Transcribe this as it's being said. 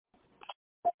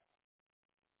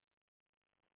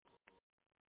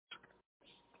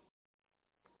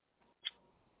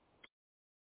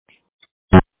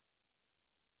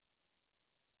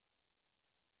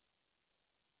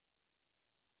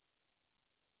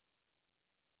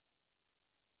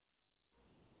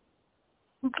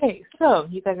Okay, so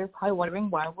you guys are probably wondering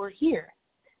why we're here.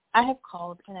 I have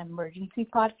called an emergency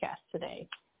podcast today.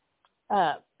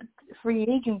 Free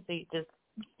agency just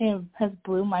has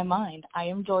blew my mind. I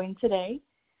am joined today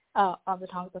on the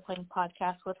Tongues of Flame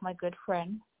podcast with my good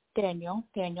friend, Daniel.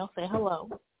 Daniel, say hello.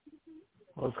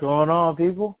 What's going on,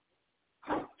 people?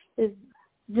 Do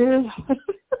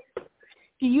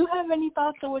you have any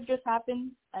thoughts on what just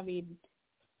happened? I mean,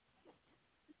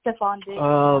 Stefon Diggs.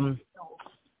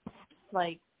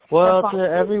 Well, to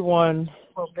everyone.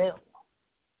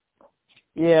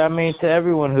 Yeah, I mean, to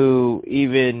everyone who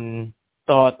even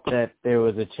thought that there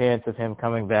was a chance of him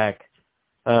coming back,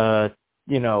 home.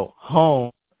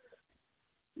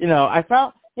 I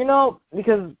found,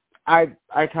 because I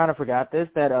kind of forgot this,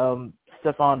 that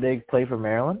Stefon Diggs played for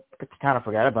Maryland. I kind of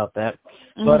forgot about that.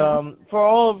 Mm-hmm. But for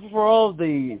all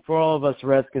of us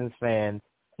Redskins fans,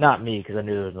 not me because I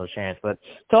knew there was no chance, but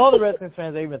to all the Redskins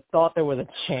fans that even thought there was a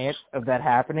chance of that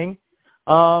happening,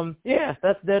 yeah,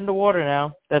 that's dead in the water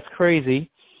now. That's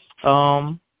crazy.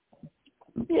 Yeah,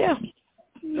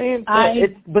 man.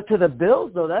 But to the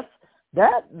Bills though,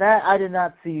 that I did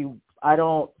not see. I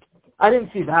didn't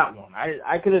see that one.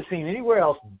 I could have seen anywhere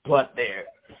else but there.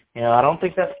 I don't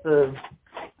think that's the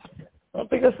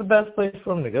best place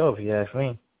for him to go, if you ask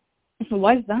me.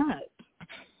 Why is that?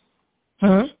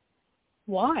 Huh?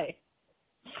 Why?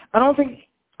 I don't think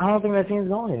that team's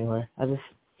going anywhere. I just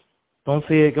don't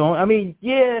see it going. I mean,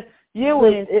 if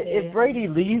Brady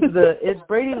leaves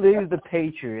the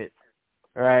Patriots,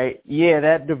 right? Yeah,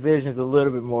 that division's a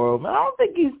little bit more open. I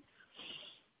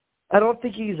don't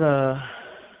think they're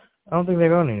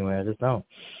going anywhere. I just don't.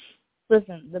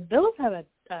 Listen, the Bills have a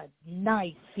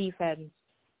nice defense.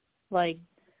 Like,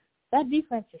 that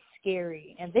defense is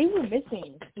scary, and they were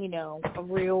missing, a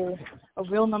real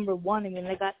number one. I mean,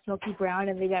 they got Smokey Brown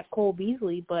and they got Cole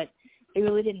Beasley, but they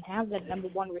really didn't have that number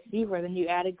one receiver. Then you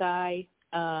add a guy,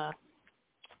 they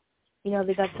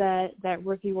got that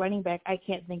rookie running back. I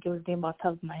can't think of his name off the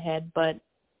top of my head, but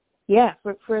yeah,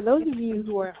 for those of you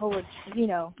who are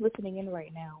listening in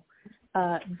right now,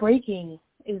 breaking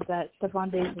is that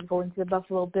Stefon Diggs is going to the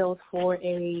Buffalo Bills for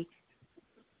a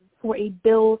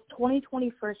Bills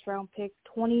 2020 first round pick,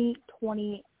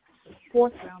 2020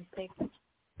 fourth round pick.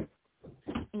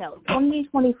 No,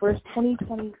 2020 first,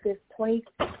 2025,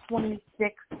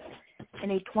 2026,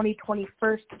 and a 2020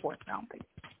 first fourth round pick.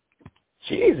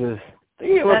 Jesus.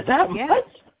 It was that much?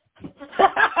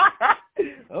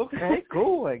 Okay,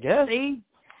 cool, I guess. Do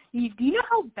you know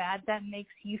how bad that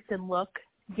makes Houston look,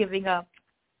 giving up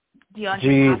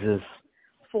DeAndre Hopkins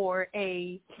for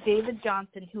a David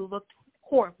Johnson who looked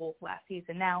horrible last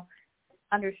season? Now,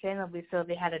 understandably so,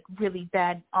 they had a really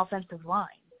bad offensive line,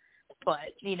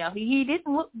 but he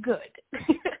didn't look good.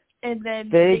 And then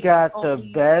they got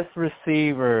the best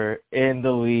receiver in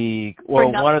the league,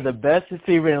 one of the best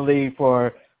receivers in the league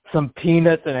for some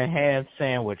peanuts and a ham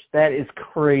sandwich. That is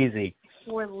crazy.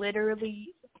 For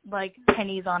literally like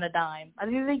pennies on a dime. I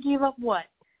think they gave up what?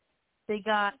 They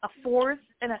got a fourth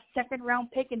and a second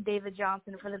round pick in David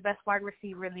Johnson for the best wide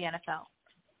receiver in the NFL.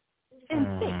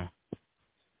 Insane.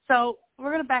 So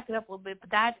we're going to back it up a little bit, but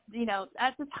that,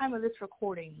 at the time of this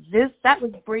recording, that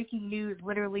was breaking news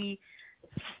literally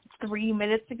 3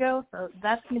 minutes ago. So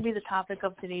that's going to be the topic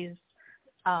of today's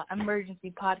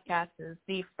emergency podcast, is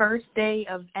the first day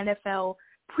of NFL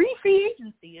pre-free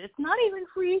agency. It's not even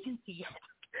free agency yet.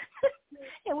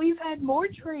 And we've had more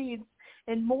trades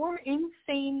and more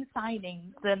insane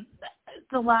signings than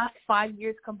the last 5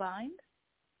 years combined.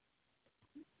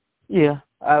 Yeah,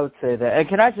 I would say that. And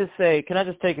can I just take a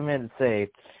minute and say,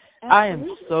 absolutely. I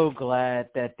am so glad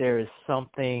that there is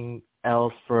something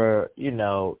else for,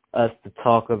 us to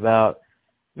talk about,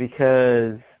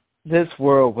 because this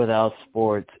world without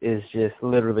sports is just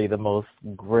literally the most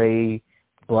gray,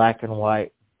 black and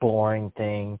white, boring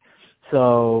thing.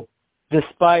 So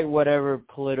despite whatever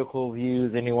political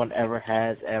views anyone ever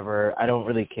has, I don't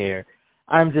really care.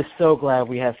 I'm just so glad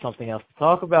we have something else to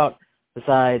talk about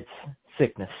besides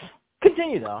sickness.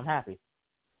 Continue, though. I'm happy.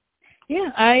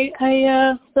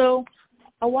 Yeah, so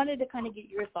I wanted to kind of get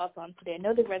your thoughts on today. I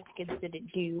know the Redskins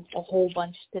didn't do a whole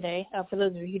bunch today. For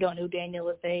those of you who don't know, Daniel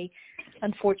is a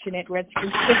unfortunate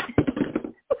Redskins fan.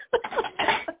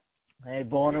 Hey,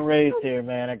 born and raised here,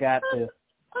 man. I got to.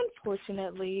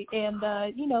 Unfortunately. And,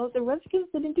 the Redskins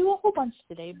didn't do a whole bunch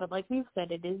today, but like we've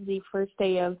said, it is the first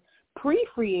day of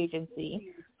pre-free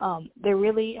agency. There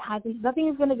really nothing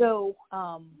is going to go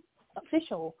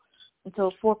official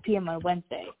until 4 p.m. on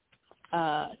Wednesday.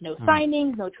 No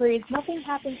signings, no trades, nothing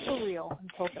happens for real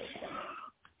until Thursday.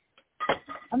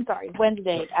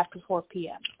 Wednesday after 4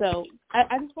 p.m. So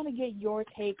I just want to get your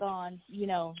take on,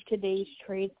 today's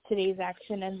trades, today's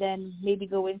action, and then maybe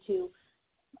go into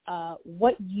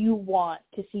what you want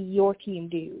to see your team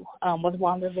do with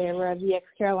Ron Rivera, the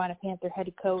ex-Carolina Panther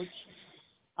head coach.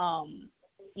 What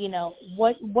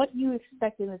you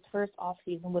expect in this first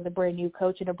offseason with a brand new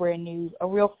coach and a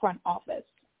real front office.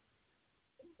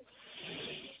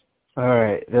 All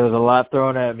right, there was a lot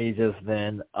thrown at me just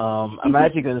then. I'm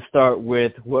actually going to start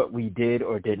with what we did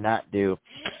or did not do.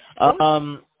 All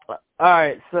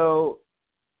right,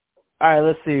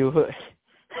 let's see.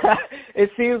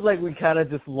 It seems like we kind of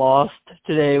just lost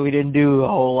today. We didn't do a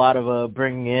whole lot of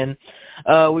bringing in.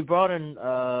 We brought in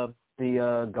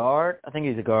the guard. I think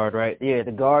he's a guard, right? Yeah,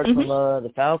 the guard from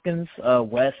the Falcons,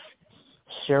 Wes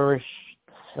Cherish.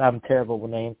 I'm terrible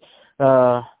with names.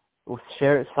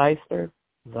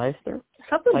 Zeister?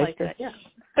 Something like that, yeah.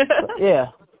 Yeah,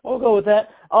 we'll go with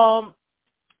that.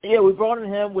 We brought in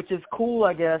him, which is cool,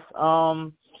 I guess.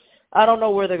 I don't know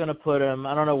where they're going to put him.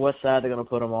 I don't know what side they're going to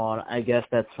put him on. I guess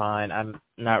that's fine. I'm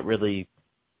not overly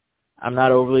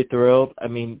thrilled. I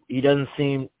mean, he doesn't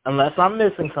seem, unless I'm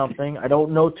missing something, I don't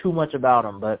know too much about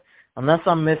him, but unless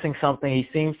I'm missing something, he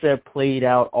seems to have played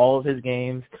out all of his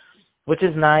games, which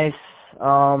is nice.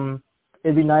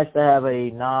 It'd be nice to have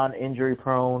a non-injury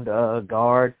prone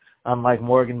guard, unlike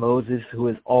Morgan Moses, who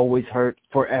is always hurt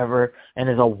forever and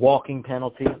is a walking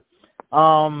penalty.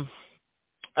 Other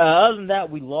than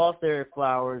that, we lost Eric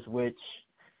Flowers, which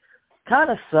kind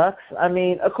of sucks. I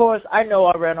mean, of course, I know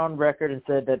I ran on record and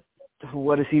said that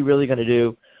what is he really going to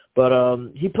do? But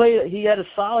he had a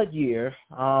solid year.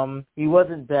 He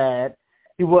wasn't bad.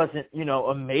 He wasn't,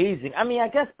 amazing. I mean, I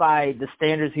guess by the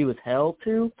standards he was held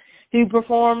to, he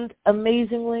performed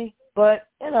amazingly. But,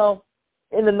 in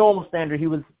the normal standard, he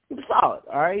was solid,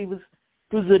 all right? He was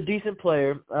a decent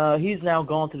player. He's now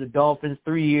gone to the Dolphins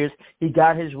 3 years. He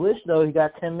got his wish, though. He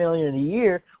got $10 million a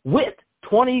year with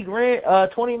 $20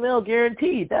 million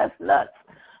guaranteed. That's nuts.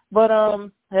 But,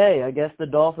 hey, I guess the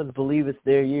Dolphins believe it's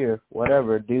their year.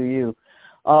 Whatever, do you.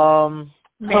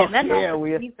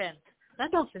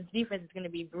 That Dolphins defense is going to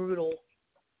be brutal.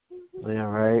 Yeah,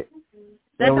 right.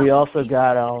 Then we also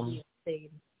got,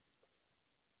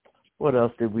 what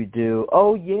else did we do?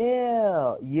 Oh,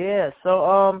 yeah.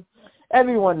 So,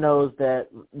 everyone knows that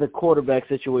the quarterback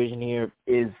situation here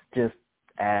is just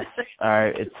ass. All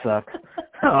right, it sucks.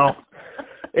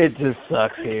 It just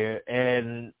sucks here.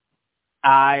 And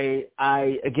and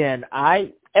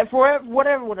for what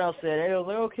everyone else said, it was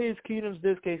like, oh, Case Keenum's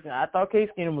this, Case Keenum. I thought Case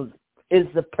Keenum is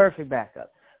the perfect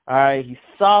backup. All right, he's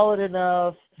solid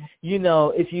enough.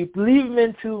 If you leave him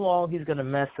in too long, he's gonna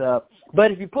mess up.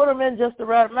 But if you put him in just the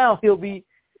right amount, he'll be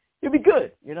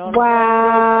good.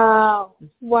 Wow.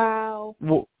 Wow.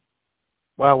 What?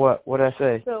 What did I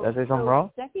say? Did I say something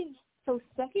wrong? Second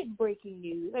breaking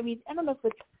news. I mean, I don't know if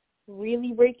it's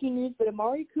really breaking news, but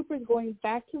Amari Cooper is going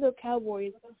back to the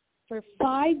Cowboys for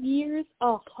 5 years,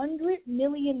 $100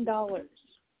 million.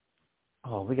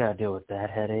 Oh, we gotta deal with that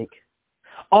headache.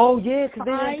 Oh yeah, because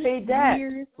they didn't pay that. 5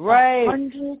 years, right.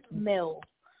 $100 million.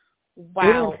 Wow. They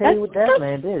didn't pay with that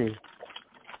man, did he?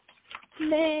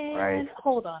 Man, right.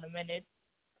 Hold on a minute.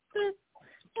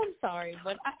 I'm sorry,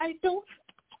 but I don't.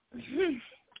 We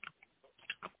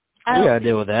gotta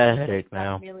deal with that headache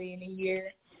now. $1 million a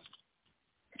year.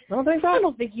 I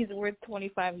don't think he's worth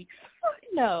 25.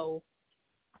 No.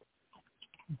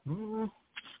 Mm-hmm.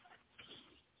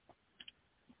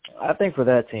 I think for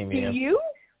that team, yeah. Do you?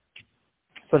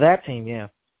 For that team, yeah.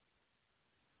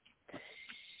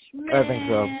 Man. I think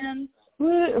so.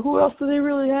 Who else do they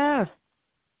really have?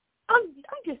 I'm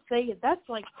just saying that's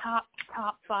like top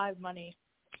 5 money.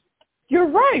 You're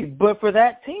right, but for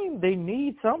that team, they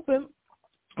need something.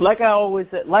 Like I always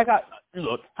said, look,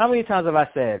 how many times have I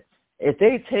said, if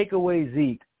they take away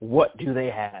Zeke, what do they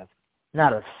have?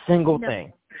 Not a single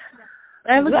thing.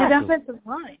 They have a good offensive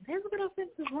line.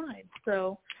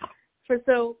 So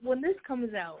when this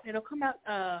comes out, it'll come out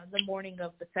the morning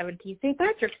of the 17th, St.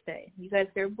 Patrick's Day. You guys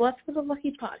are blessed with a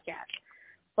lucky podcast.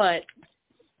 But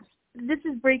this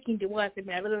is breaking to us. I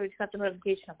mean, I literally got the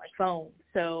notification on my phone.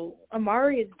 So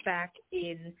Amari is back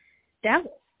in Dallas.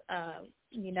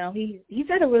 He's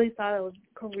had a really solid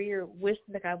career with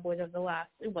the Cowboys over the last,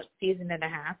 season and a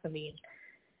half. I mean,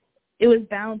 it was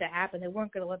bound to happen. They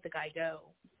weren't going to let the guy go.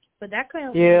 But that kind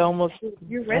of almost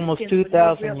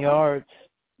 2,000 yards.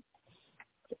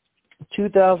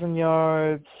 2,000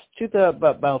 yards,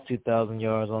 about 2,000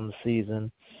 yards on the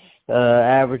season,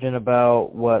 averaging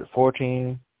about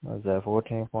 14? What is that?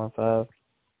 14.5?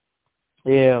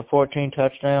 Yeah, 14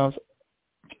 touchdowns.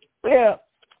 Yeah,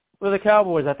 for the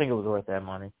Cowboys, I think it was worth that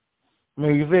money. I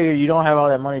mean, you figure you don't have all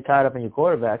that money tied up in your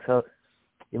quarterback, so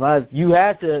you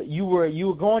were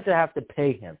going to have to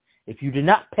pay him. If you did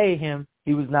not pay him,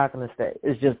 he was not going to stay.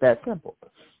 It's just that simple.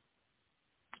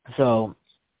 So,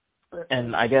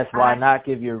 and I guess why not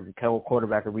give your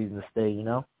quarterback a reason to stay, you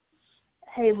know?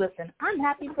 Hey, listen, I'm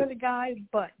happy for the guy,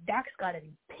 but Dak's got to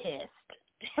be pissed.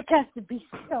 Dak has to be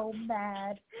so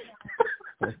mad.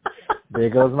 There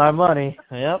goes my money.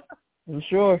 Yep, I'm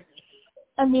sure.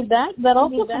 I mean, that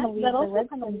also kind of leaves the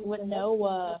Redskins with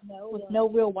no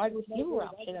real wide receiver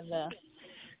option in the.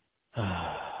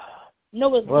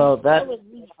 There's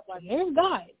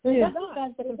guys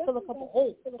that can fill a couple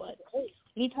holes, but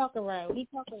you talk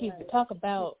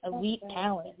about elite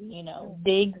talent, you know,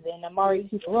 Diggs and Amari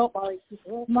Cooper.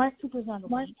 Amari Cooper's not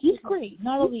elite. He's great,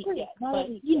 not elite yet, but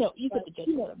you get the gist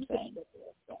of what I'm saying.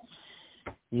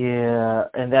 Yeah,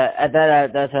 and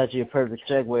that's actually a perfect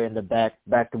segue into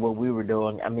back to what we were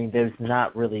doing. I mean, there's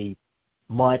not really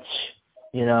much,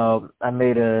 you know. I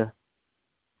made a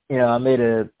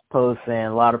post saying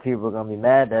a lot of people are going to be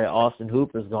mad that Austin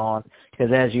Hooper's gone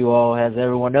because, as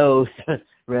everyone knows,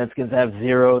 Redskins have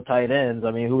 0 tight ends.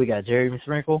 I mean, who we got? Jeremy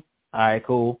Sprinkle? All right,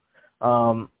 cool.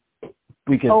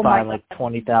 We could find like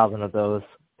 20,000 of those.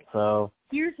 So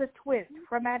here's a twist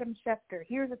from Adam Schefter.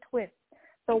 Here's a twist.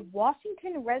 The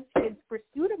Washington Redskins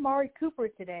pursued Amari Cooper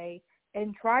today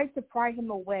and tried to pry him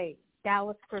away.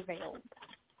 Dallas prevailed.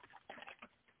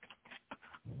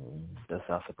 That's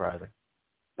not surprising.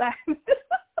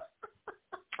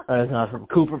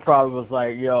 Cooper probably was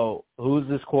like, yo, who's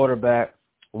this quarterback?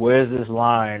 Where's this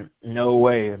line? No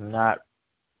way. I'm not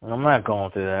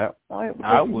going through that.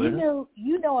 I wouldn't.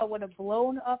 You know I would have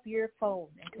blown up your phone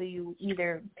until you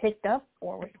either picked up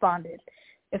or responded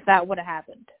if that would have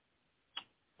happened.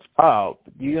 Oh,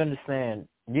 you understand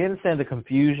the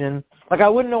confusion? Like, I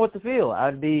wouldn't know what to feel.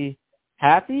 I'd be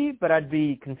happy, but I'd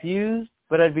be confused,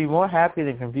 but I'd be more happy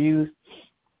than confused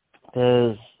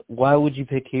because why would you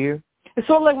pick here? It's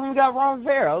sort of like when we got Ron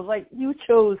Rivera. I was like, you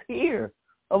chose here.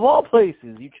 Of all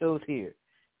places, you chose here.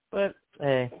 But,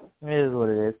 hey, it is what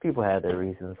it is. People have their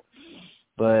reasons.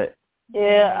 But,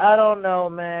 yeah, I don't know,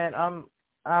 man.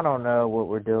 I don't know what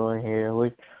we're doing here.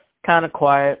 We're kind of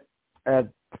quiet, as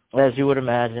you would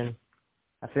imagine.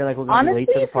 I feel like we're going to be late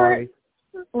to the party.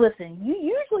 Listen, you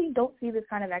usually don't see this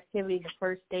kind of activity the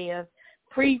first day of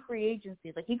pre-free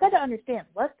agency. Like, you got to understand,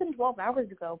 less than 12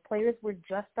 hours ago, players were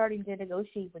just starting to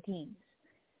negotiate with teams.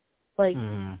 Like,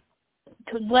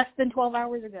 less than 12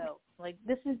 hours ago. Like,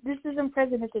 this is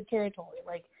unprecedented territory.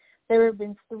 Like, there have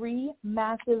been 3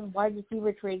 massive wide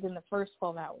receiver trades in the first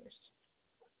 12 hours.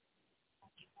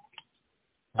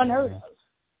 Unheard of.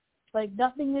 Like,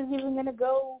 nothing is even going to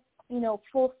go,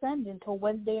 full send until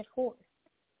Wednesday at 4.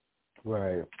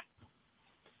 Right.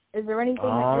 Is there anything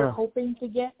that you're hoping to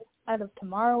get out of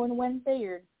tomorrow and Wednesday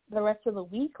or the rest of the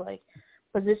week? Like,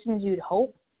 positions you'd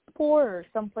hope for or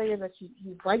some players that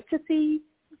you'd like to see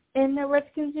in the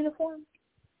Redskins uniform?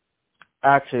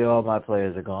 Actually, all my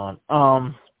players are gone.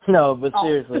 No, but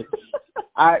seriously,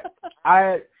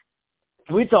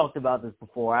 we talked about this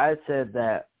before. I said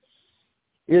that,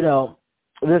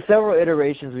 there's several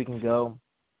iterations we can go.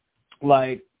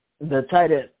 Like the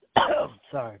tight end.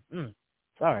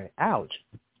 Ouch.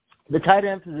 The tight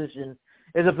end position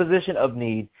is a position of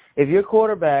need. If your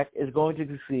quarterback is going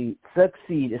to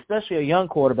succeed, especially a young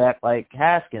quarterback like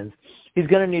Haskins, he's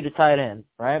going to need a tight end,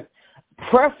 right?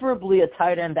 Preferably a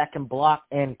tight end that can block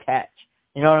and catch.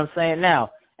 You know what I'm saying?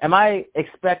 Now, am I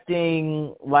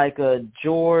expecting like a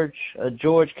George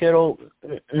Kittle?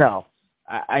 No.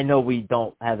 I know we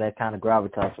don't have that kind of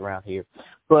gravitas around here.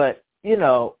 But,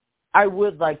 I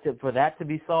would like for that to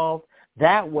be solved.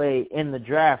 That way, in the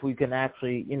draft, we can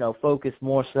actually, focus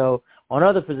more so on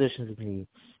other positions of need.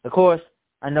 Of course,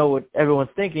 I know what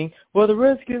everyone's thinking. Well, the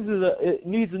Redskins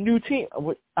needs a new team.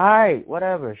 All right,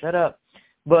 whatever, shut up.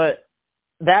 But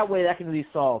that way, that can be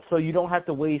solved. So you don't have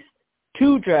to waste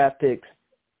 2 draft picks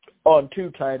on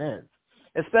 2 tight ends.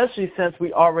 Especially since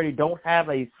we already don't have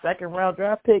a second-round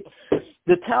draft pick.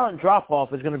 The talent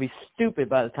drop-off is going to be stupid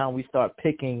by the time we start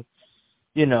picking,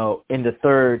 in the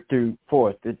 3rd through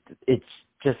 4th. It's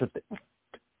just a thing.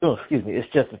 It's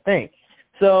just a thing.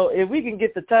 So if we can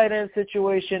get the tight end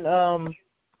situation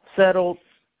settled,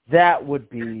 that would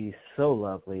be so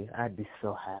lovely. I'd be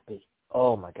so happy.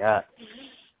 Oh, my God.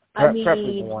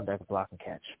 Preferably one that can block and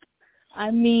catch.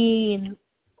 I mean,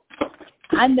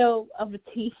 I know of a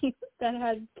team that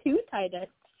has 2 tight ends.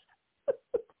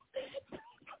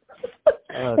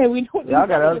 And we don't y'all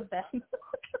got them.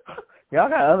 Y'all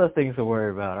got other things to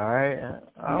worry about, all right?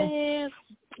 Man,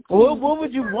 what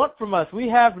would you want from us? We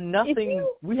have nothing.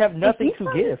 We have nothing to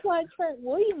give. If you Trent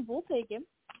Williams, we'll take him.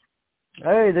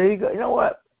 Hey, there you go. You know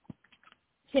what?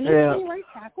 Can he play right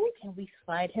tackle? Can we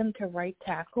slide him to right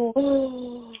tackle?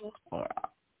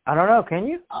 I don't know. Can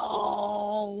you?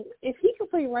 Oh, if he can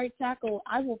play right tackle,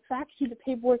 I will fax you the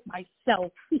paperwork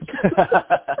myself.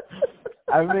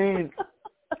 I mean,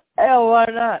 hell, why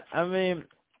not? I mean,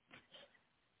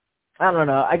 I don't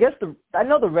know. I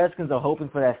know the Redskins are hoping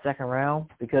for that second round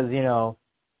because, you know,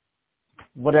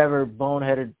 whatever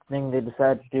boneheaded thing they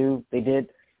decided to do, they did.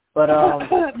 But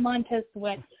Montez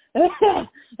Sweat.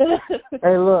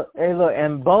 Hey, look,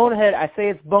 and bonehead. I say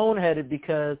it's boneheaded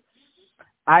because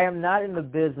I am not in the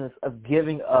business of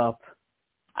giving up.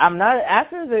 I'm not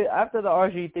after the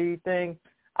RG3 thing.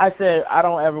 I said I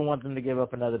don't ever want them to give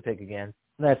up another pick again.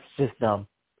 That's just dumb.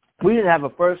 We didn't have a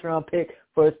first round pick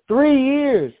for 3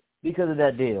 years because of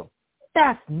that deal.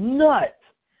 That's nuts.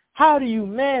 How do you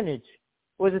manage?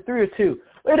 Was it 3 or 2?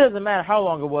 It doesn't matter how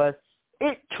long it was.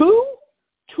 2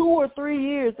 or 3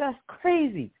 years. That's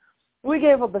crazy. We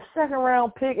gave up a second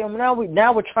round pick, and now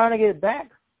we're trying to get it back.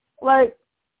 Like,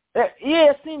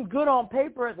 yeah, it seemed good on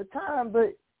paper at the time,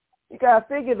 but you gotta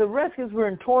figure the Redskins were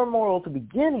in turmoil to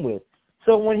begin with.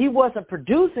 So when he wasn't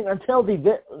producing until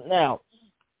now,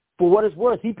 for what it's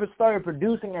worth, he started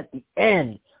producing at the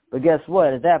end. But guess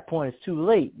what? At that point, it's too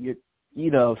late.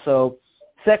 So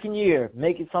second year,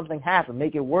 make it something happen,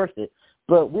 make it worth it.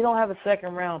 But we don't have a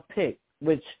second round pick,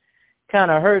 which kind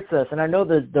of hurts us. And I know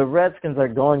that the Redskins are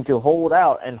going to hold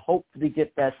out and hopefully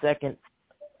get that second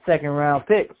round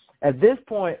pick. At this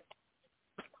point,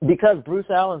 because Bruce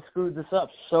Allen screwed this up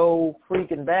so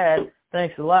freaking bad,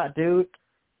 thanks a lot, dude.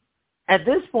 At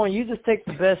this point, you just take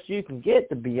the best you can get,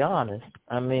 to be honest.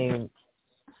 I mean,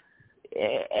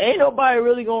 ain't nobody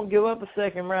really going to give up a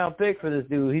second round pick for this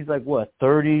dude. He's like, what,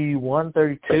 31,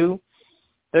 32?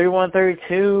 31,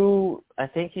 32. I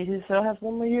think he still has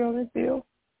one more year on his deal.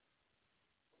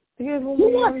 He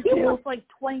wants like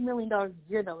 $20 million a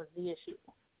year, though, is the issue.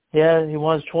 Yeah, he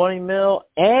wants $20 million,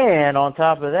 and on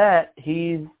top of that,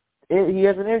 he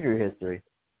has an injury history.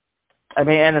 I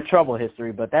mean, and a trouble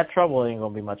history, but that trouble ain't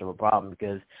going to be much of a problem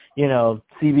because, you know,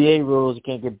 CBA rules, you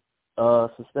can't get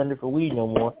suspended for weed no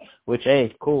more, which,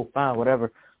 hey, cool, fine,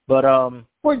 whatever. But,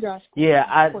 poor Josh. Yeah,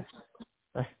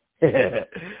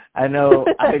 I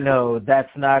know,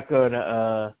 that's not going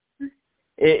to,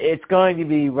 it's going to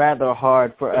be rather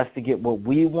hard for us to get what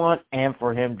we want and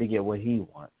for him to get what he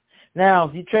wants. Now,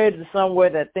 if you trade to somewhere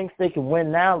that thinks they can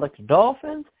win now, like the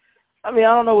Dolphins, I mean, I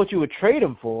don't know what you would trade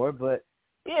him for, but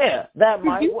yeah, that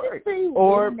might work. Did you say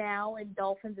win now and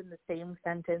Dolphins in the same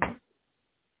sentence?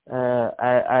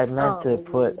 I meant to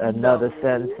put another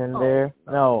sentence in there.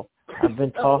 No, I've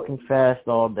been talking fast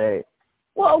all day.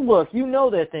 Well, look, you know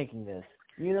they're thinking this.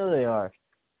 You know they are.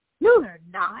 No, they're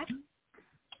not.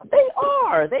 They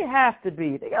are. They have to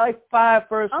be. They got like 5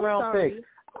 first-round picks.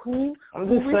 Who I'm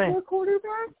just saying. Their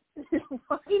quarterback?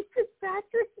 Ryan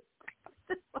Fitzpatrick?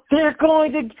 They're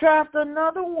going to draft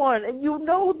another one, and you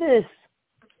know this.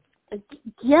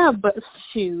 Yeah, but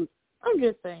shoot. I'm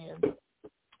just saying.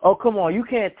 Oh, come on. You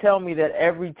can't tell me that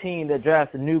every team that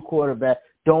drafts a new quarterback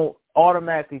don't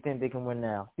automatically think they can win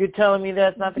now. You're telling me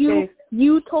that's not the case?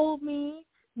 You telling me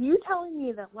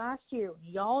that last year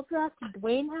when y'all drafted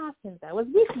Dwayne Haskins, I was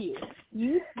with you.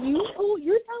 You're telling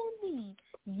me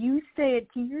you said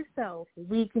to yourself,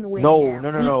 we can win now.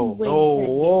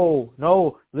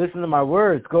 No. Listen to my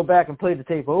words. Go back and play the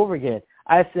tape over again.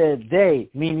 I said they,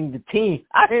 meaning the team.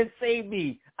 I didn't say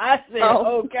me. I said,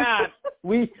 oh God,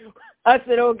 we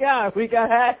got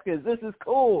Haskins. This is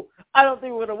cool. I don't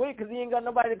think we're going to win because he ain't got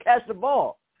nobody to catch the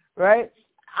ball, right?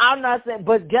 I'm not saying,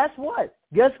 but guess what?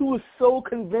 Guess who was so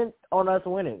convinced on us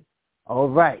winning? All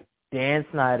right, Dan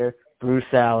Snyder, Bruce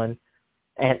Allen,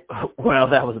 and, well,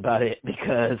 that was about it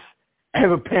because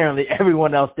apparently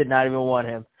everyone else did not even want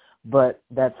him, but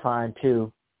that's fine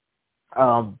too.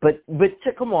 But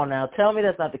come on now, tell me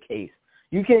that's not the case.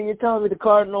 You're telling me the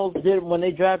Cardinals did when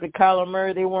they drafted Kyler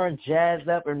Murray, they weren't jazzed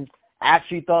up and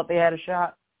actually thought they had a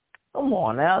shot? Come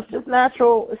on now, it's just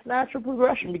natural. It's natural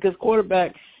progression because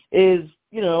quarterback is,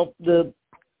 the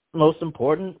most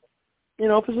important,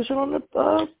 position on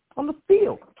the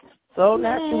field. So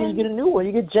naturally, when you get a new one,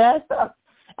 you get jazzed up.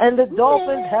 And the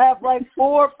Dolphins have like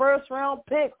 4 first-round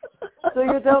picks. So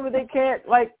you're telling me they can't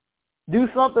do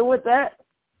something with that?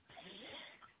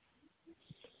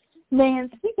 Man,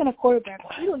 speaking of quarterback,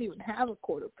 we don't even have a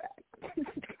quarterback.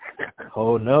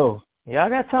 Oh no. Y'all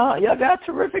got Tom. Y'all got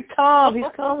terrific Tom. He's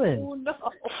coming. Oh no.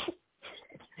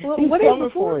 He's coming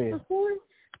for you.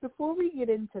 Before we get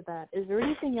into that, is there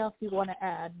anything else you want to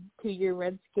add to your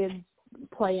Redskins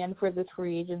plan for this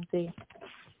free agency?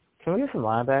 Can we get some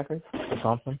linebackers or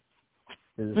something?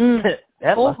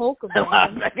 Cole Holcomb. Oh,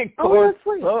 that's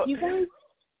right.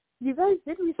 You guys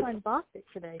did re-sign Bostic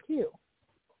today too.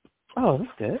 Oh,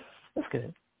 that's good. That's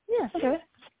good. Yeah. Okay.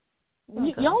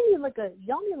 Y'all need like a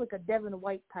Devin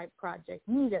White type project.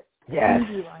 You need a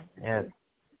easy line. Yes.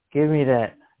 Give me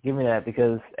that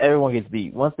because everyone gets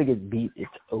beat. Once they get beat,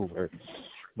 it's over.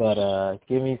 But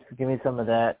give me some of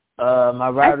that. My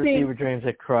wide receiver dreams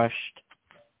are crushed.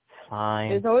 Fine.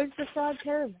 There's always Rashad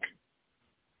Perriman.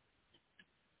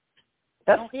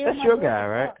 That's your guy,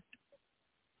 right?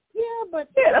 Yeah, but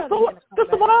that's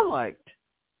the one I liked.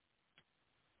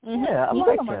 Mm-hmm. Yeah, I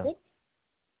like him.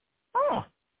 Oh.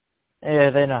 Yeah,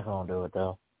 they're not gonna do it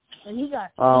though. And he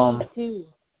got 2.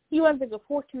 He went like a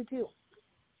 4.22.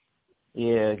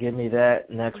 Yeah, give me that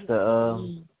next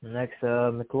to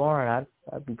McLaurin.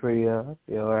 I'd be pretty I'd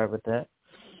be alright with that.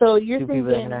 So you're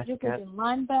thinking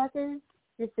linebacker,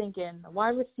 you're thinking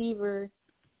wide receiver,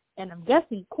 and I'm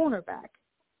guessing cornerback.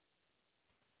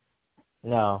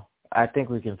 No, I think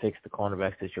we can fix the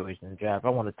cornerback situation in the draft. I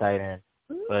want a tight end,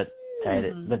 but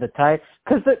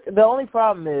because the only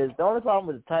problem with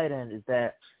the tight end is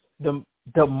that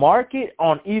the market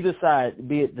on either side,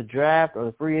 be it the draft or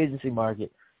the free agency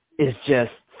market, is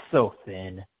just so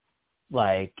thin.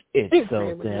 Like it's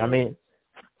so thin. I mean,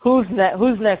 who's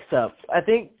next up? I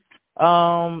think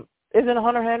isn't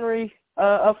Hunter Henry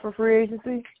up for free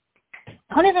agency?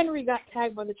 Hunter Henry got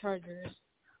tagged by the Chargers.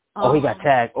 He got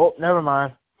tagged. Oh, never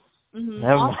mind. Mm-hmm.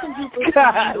 Never mind.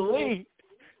 Golly.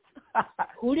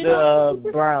 Who did the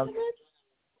Browns?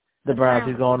 The Browns.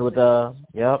 He's going with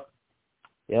Yep.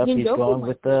 He's going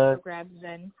with the grabs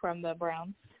then from the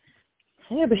Browns.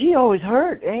 Yeah, but he always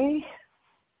hurt, ain't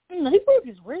he? He broke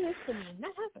his wrist. I mean,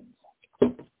 that happens.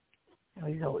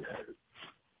 He's always hurt.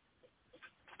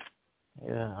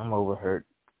 Yeah, I'm over hurt.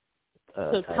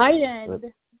 So tight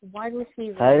end, wide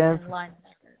receiver, and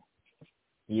linebacker.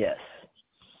 Yes.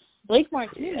 Blake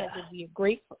Martinez would be a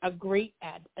great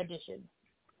addition.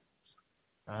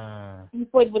 He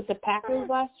played with the Packers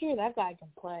last year. That guy can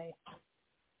play.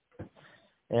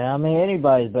 Yeah, I mean,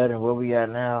 anybody's better than what we got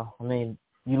now. I mean,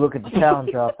 you look at the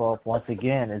talent drop-off once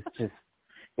again.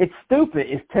 It's stupid.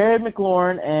 It's Terry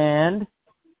McLaurin and...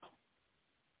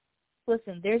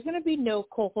 Listen, there's going to be no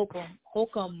Cole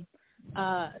Holcomb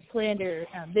slander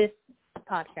on this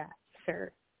podcast,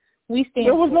 sir.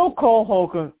 There was no Cole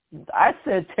Holcomb. I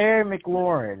said Terry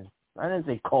McLaurin. I didn't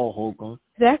say Cole Holcomb.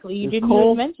 Exactly. You didn't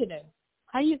even mention it.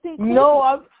 How do you think?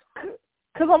 No,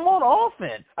 because I'm on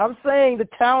offense. I'm saying the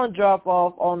talent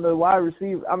drop-off on the wide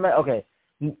receiver.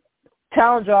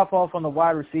 Talent drop-off on the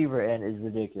wide receiver end is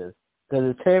ridiculous. Because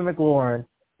it's Terry McLaurin,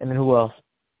 and then who else?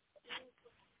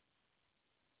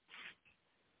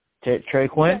 Trey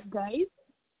Quinn? Guys?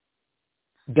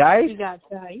 You got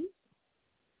Guys.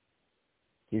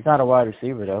 He's not a wide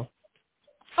receiver, though.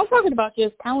 I'm talking about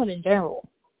just talent in general.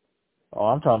 Oh,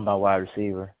 I'm talking about wide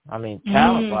receiver. I mean,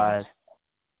 talent-wise.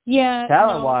 Yeah.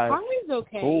 Talent-wise. Harmon's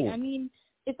okay. Cool. I mean,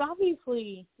 it's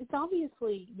obviously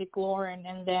McLaurin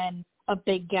and then a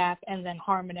big gap and then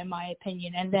Harmon, in my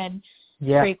opinion. And then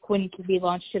Trey Quinn could be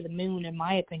launched to the moon, in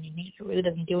my opinion. He really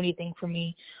doesn't do anything for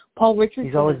me. Paul Richardson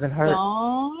He's always been hurt.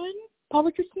 Gone. Paul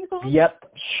Richardson is gone?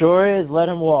 Yep. Sure is. Let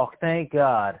him walk. Thank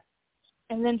God.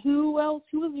 And then who else?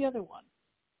 Who was the other one?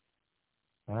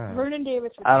 Vernon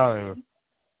Davis. I don't remember.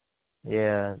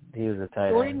 Yeah, he was a tight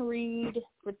end. Jordan Reed,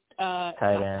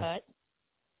 tight end. Cut.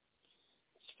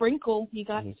 Sprinkle, you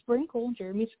got Sprinkle,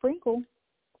 Jeremy Sprinkle.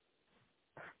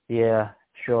 Yeah,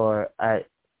 sure.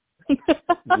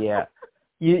 Yeah.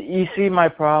 You see my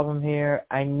problem here?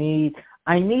 I need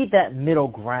that middle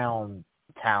ground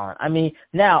talent. I mean,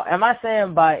 now, am I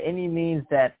saying by any means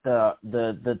that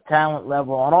the talent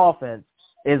level on offense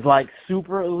is like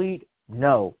super elite?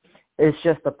 No. It's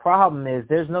just the problem is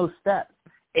there's no steps.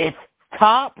 It's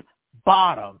top,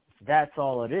 bottom. That's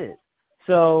all it is.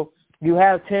 So you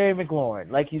have Terry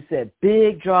McLaurin, like you said,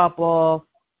 big drop-off,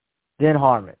 then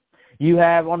Harmon. You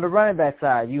have on the running back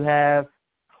side, you have,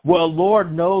 well,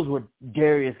 Lord knows what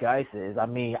Darius Geis is. I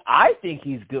mean, I think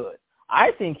he's good.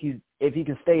 I think if he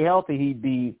can stay healthy, he'd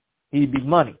be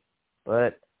money.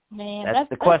 But that's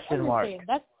the question mark.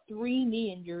 That's 3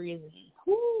 knee injuries.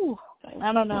 Whew,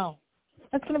 I don't know.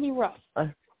 That's going to be rough.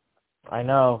 I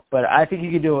know, but I think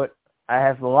he can do it. I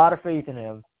have a lot of faith in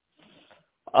him.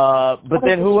 But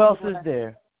then who else is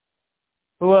there?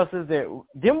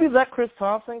 Didn't we let Chris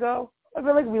Thompson go? I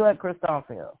feel like we let Chris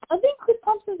Thompson go. I think Chris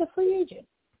Thompson's a free agent.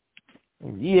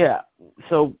 Yeah.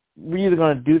 So we're either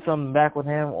going to do something back with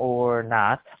him or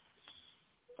not.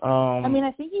 I mean,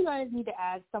 I think you guys need to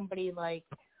add somebody like...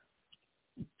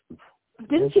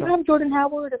 Didn't you have Jordan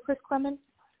Howard or Chris Clemens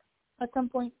at some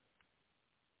point?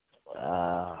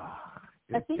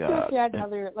 I think they should add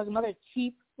another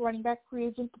cheap running back free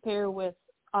agent to pair with,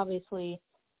 obviously,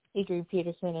 Adrian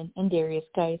Peterson and Darius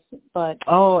Geis. But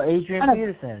Adrian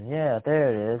Peterson. Yeah,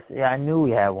 there it is. Yeah, I knew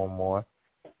we had one more.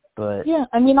 But yeah,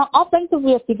 I mean,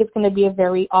 offensively, I think it's going to be a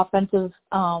very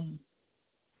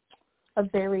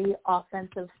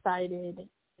offensive-sided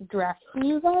draft for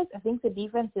you guys. I think the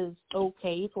defense is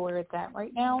okay for where it's at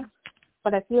right now,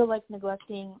 but I feel like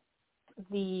neglecting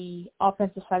the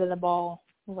offensive side of the ball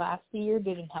last year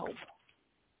didn't help.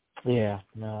 Yeah,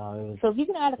 no. It was, so if you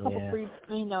can add a couple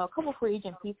free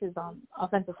agent pieces on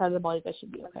offensive side of the ball, you guys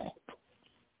should be okay.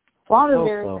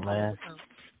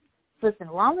 Listen,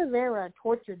 Ron Rivera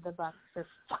tortured the Bucs for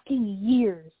fucking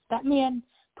years. That man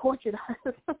tortured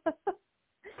us.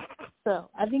 So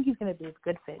I think he's going to be a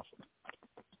good fit.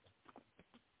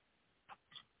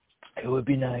 It would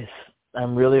be nice.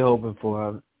 I'm really hoping for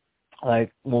him.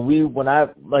 Like me and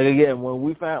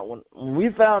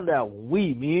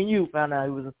you found out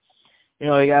he was, he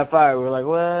got fired. We were like,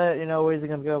 what? Where's he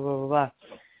going to go? Blah, blah, blah.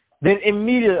 Then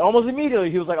almost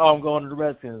immediately, he was like, oh, I'm going to the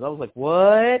Redskins. I was like,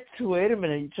 what? Wait a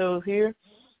minute, you chose here?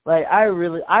 Like, I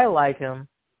like him.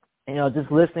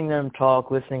 Just listening to him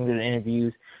talk, listening to the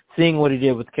interviews, seeing what he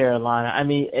did with Carolina. I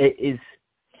mean,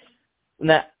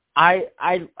 I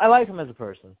like him as a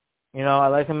person. I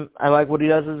like him. I like what he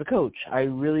does as a coach. I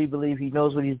really believe he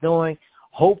knows what he's doing.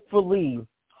 Hopefully,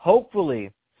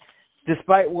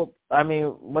 despite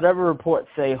whatever reports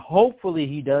say, hopefully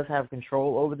he does have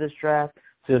control over this draft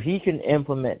so he can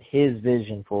implement his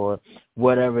vision for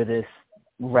whatever this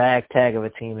ragtag of a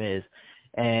team is.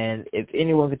 And if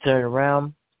anyone can turn it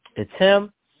around, it's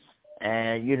him.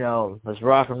 And, let's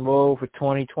rock and roll for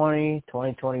 2020,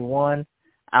 2021.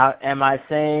 Am I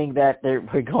saying that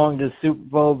we're going to the Super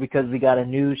Bowl because we got a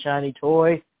new shiny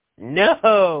toy?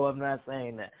 No, I'm not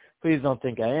saying that. Please don't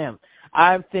think I am.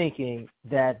 I'm thinking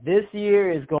that this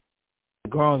year is going to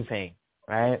be growing pain,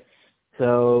 right?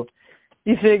 So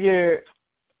you figure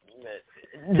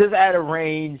just at a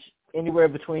range anywhere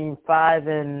between 5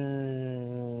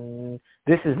 and –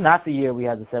 this is not the year we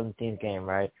had the 17th game,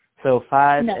 right? So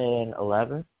 5 and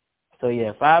 11.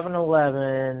 So, 5 and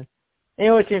 11 –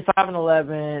 anywhere between 5 and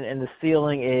 11, and the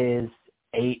ceiling is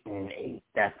 8 and 8.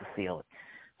 That's the ceiling.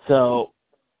 So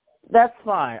that's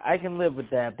fine. I can live with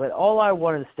that. But all I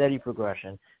want is steady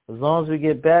progression. As long as we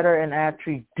get better and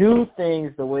actually do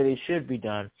things the way they should be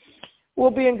done,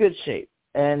 we'll be in good shape.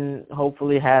 And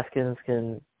hopefully Haskins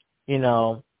can,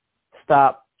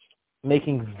 stop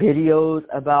making videos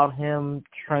about him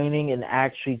training and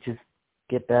actually just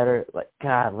get better. Like,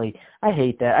 godly, I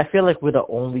hate that. I feel like we're the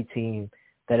only team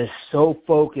that is so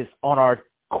focused on our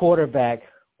quarterback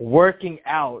working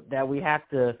out that we have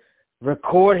to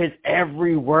record his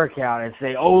every workout and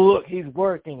say, oh, look, he's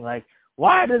working. Like,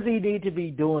 why does he need to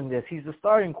be doing this? He's the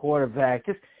starting quarterback.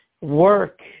 Just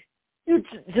work.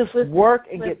 Just work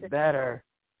and get better.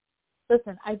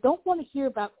 Listen, I don't want to hear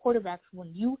about quarterbacks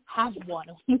when you have one.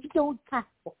 You don't have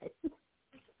one.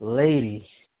 Lady.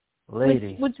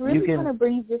 Which really kind of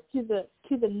brings us to the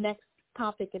next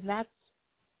topic, and that's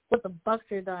what the Bucs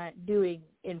are not doing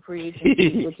in free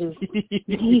agency, which is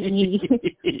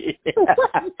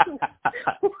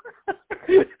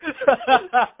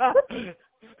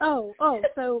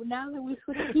so now that we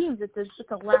switch teams, it's a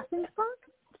laughing stock?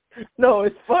 No,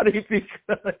 it's funny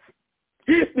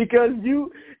because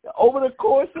you, over the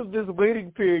course of this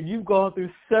waiting period, you've gone through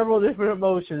several different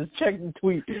emotions. Check the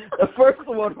tweet. The first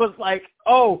one was like,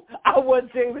 oh, I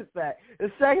want Jameis back. The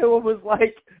second one was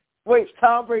like, wait,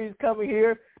 Tom Brady's coming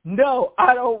here? No,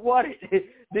 I don't want it.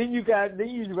 Then you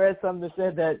read something that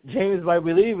said that James might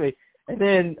be leaving, and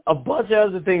then a bunch of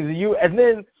other things. And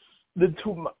then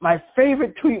my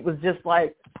favorite tweet was just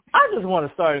like, I just want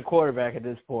to start a quarterback at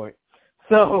this point.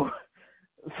 So,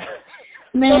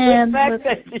 man,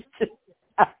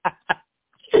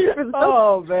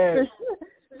 oh man.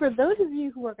 For those of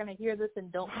you who are going to hear this and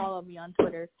don't follow me on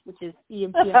Twitter, which is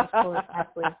EMP_Ashley,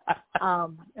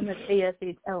 and that's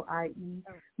ASHLIE,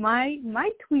 my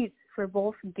tweets for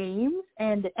both games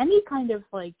and any kind of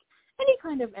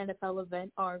NFL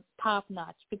event are top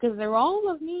notch because they're all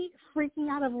of me freaking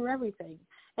out over everything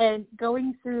and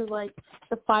going through like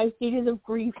the 5 stages of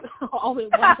grief all at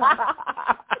one time.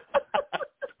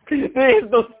 There's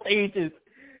no stages.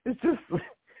 It's just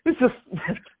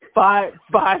five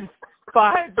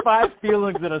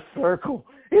feelings in a circle.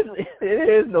 It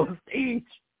is no stage.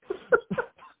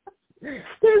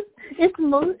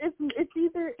 It's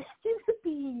either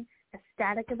being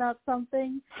ecstatic about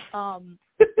something,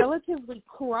 relatively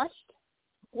crushed,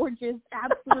 or just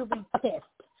absolutely pissed.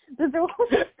 Those are all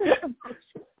the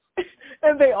emotions.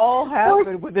 And they all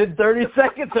happen within 30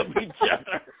 seconds of each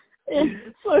other.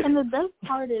 And the best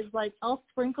part is, like, I'll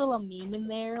sprinkle a meme in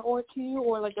there or two,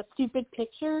 or like a stupid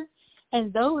picture,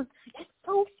 and those, it's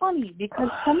so funny because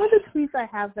some of the tweets I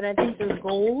have that I think are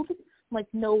gold, like,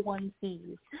 no one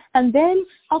sees. And then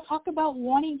I'll talk about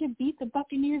wanting to beat the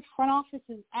Buccaneers front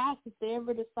office's ass if they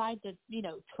ever decide to, you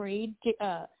know, trade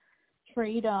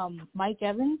Mike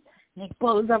Evans, and it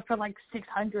blows up for like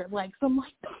 600 likes. I'm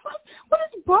like, what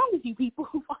is wrong with you people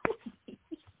who follow me?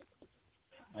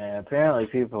 Man, apparently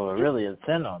people are really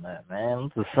intent on that, man.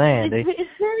 I'm just saying. It's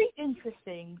very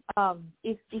interesting.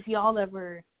 If y'all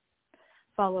ever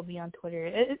follow me on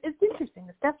Twitter, it's interesting.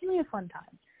 It's definitely a fun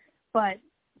time. But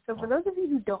so for those of you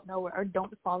who don't know or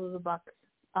don't follow the Bucs,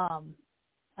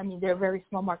 I mean, they're a very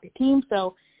small market team,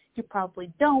 so you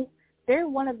probably don't. They're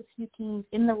one of the few teams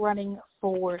in the running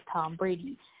for Tom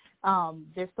Brady.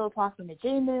 They're still talking to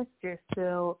Jameis. They're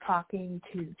still talking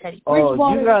to Teddy Bridgewater.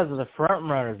 Oh, you guys are the front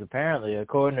runners, apparently.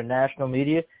 According to national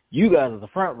media, you guys are the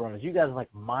front runners. You guys are like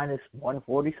minus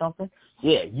 140 something.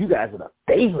 Yeah, you guys are the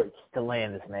favorites to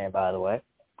land this man, by the way.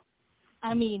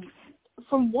 I mean,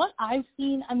 from what I've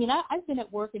seen, I mean, I've been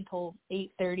at work until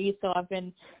 8:30, so I've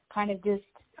been kind of just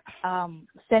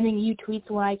sending you tweets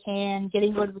when I can,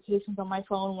 getting notifications on my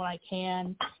phone when I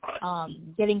can,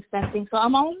 getting sent things. So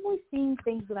I'm only seeing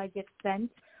things that I get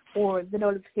sent or the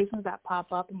notifications that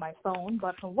pop up in my phone.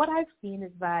 But from what I've seen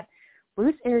is that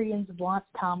Bruce Arians wants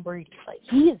Tom Brady. Like,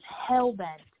 he is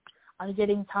hell-bent on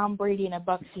getting Tom Brady in a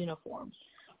Bucs uniform.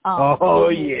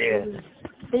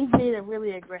 They've made a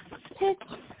really aggressive pitch.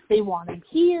 They want him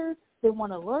here. They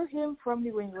want to lure him from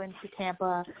New England to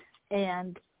Tampa.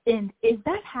 And if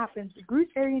that happens, Bruce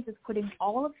Arians is putting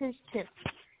all of his chips,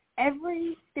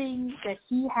 everything that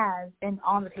he has,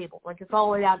 on the table. Like, it's all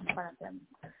the way out in front of him.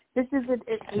 This is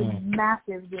a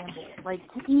massive gamble. Like,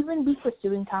 to even be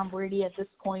pursuing Tom Brady at this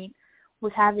point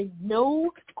with having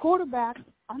no quarterback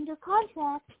under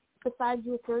contract besides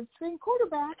your third-string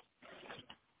quarterback,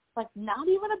 like, not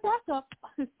even a backup.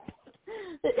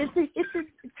 It's a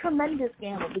tremendous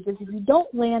gamble because if you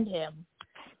don't land him,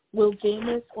 will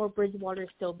Jameis or Bridgewater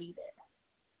still be there?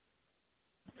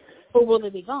 Or will they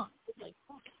be gone? Like,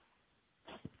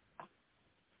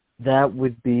 that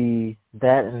would be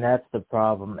that, and that's the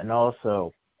problem. And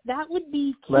also, that would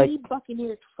be key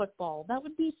Buccaneers football. That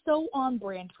would be so on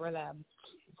brand for them.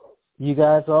 You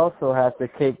guys also have to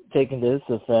take into this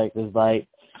effect is like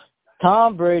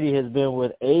Tom Brady has been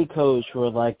with a coach for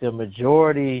like the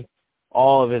majority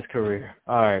all of his career.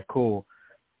 All right, cool.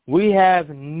 We have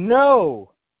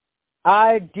no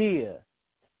idea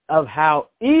of how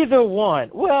either one.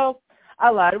 Well, I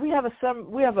lied. We have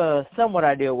a somewhat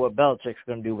idea what Belichick's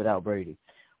going to do without Brady.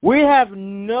 We have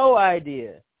no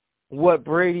idea what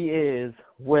Brady is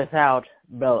without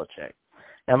Belichick.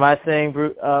 Am I saying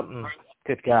Bruce?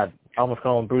 Good God, I almost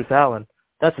call him Bruce Allen.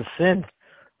 That's a sin.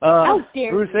 How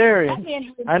dare Bruce Arians.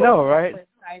 I know, right?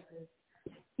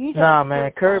 Nah,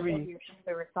 man, Kirby.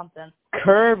 Or something.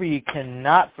 Kirby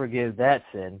cannot forgive that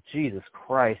sin. Jesus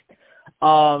Christ.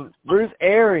 Bruce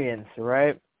Arians,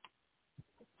 right?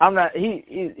 I'm not.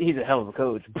 He's a hell of a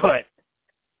coach, but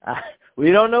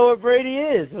we don't know what Brady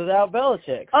is without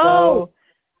Belichick. So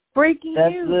breaking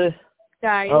news,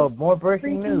 guys! Oh, more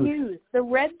breaking news. The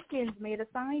Redskins made a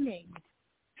signing.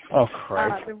 Oh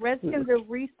Christ! The Redskins are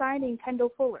re-signing Kendall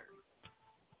Fuller.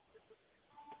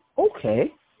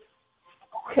 Okay.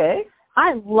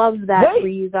 I love that for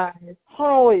you guys.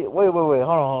 Hold on, wait. Hold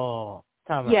on.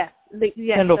 Time out. Yes,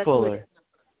 Kendall Fuller.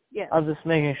 Yes. I was just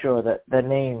making sure that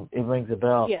name, it rings a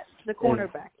bell. Yes, the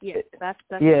cornerback. Yes, that's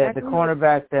exactly the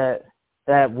cornerback that's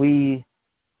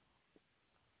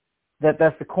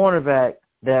the cornerback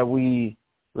that we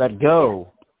let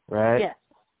go, right? Yes.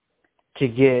 To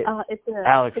get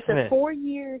Alex Smith.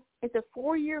 It's a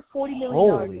 4-year, $40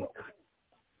 million.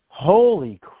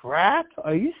 Holy crap!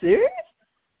 Are you serious?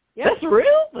 Yep. That's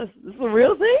real? This is a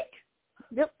real thing?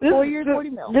 Yep, 4 years,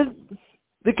 $40 million.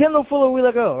 The Kendall Fuller we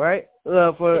let go, right?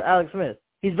 For Alex Smith.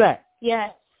 He's back.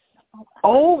 Yes.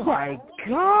 Oh, my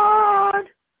God.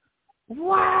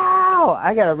 Wow.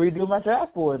 I got to redo my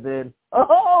draft board then.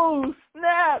 Oh,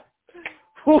 snap.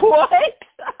 What?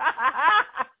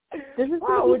 This is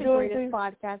going to be the greatest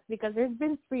podcast because there's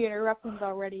been 3 interruptions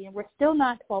already, and we're still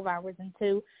not 12 hours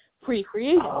into free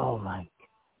agent. Oh, my God.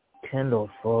 Kendall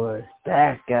Fuller is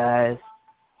back, guys.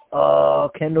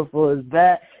 Oh, Kendall Fuller is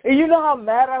back. And you know how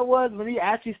mad I was when he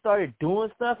actually started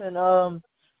doing stuff in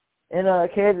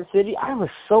Kansas City? I was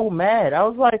so mad. I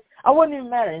was like, I wasn't even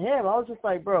mad at him. I was just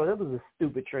like, bro, that was a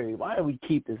stupid trade. Why did we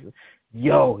keep this?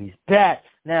 Yo, he's back.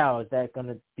 Now, is that going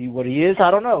to be what he is?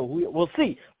 I don't know. We'll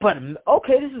see. But,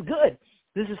 okay, this is good.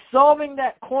 This is solving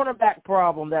that cornerback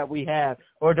problem that we have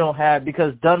or don't have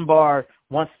because Dunbar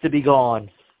wants to be gone.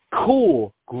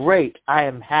 Cool. Great. I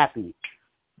am happy.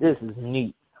 This is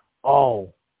neat.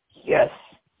 Oh, yes.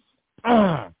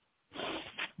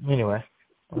 Anyway,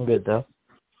 I'm good, though.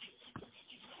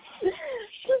 This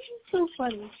is so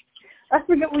funny. I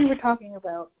forget what we were talking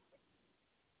about.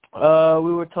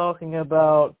 We were talking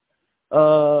about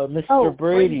Mr.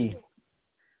 Brady.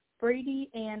 Brady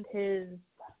and his...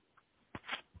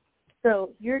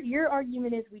 So your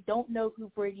argument is we don't know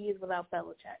who Brady is without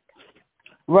Belichick.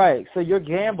 Right. So your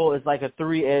gamble is like a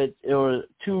 3-edged or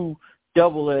 2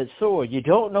 double-edged sword. You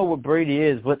don't know what Brady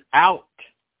is without.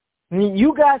 I mean,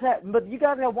 you guys have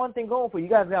one thing going for you.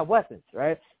 You guys got weapons,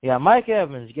 right? You got Mike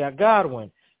Evans. You got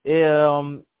Godwin.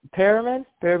 Perriman.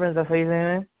 Perriman's that his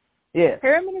name? Yeah.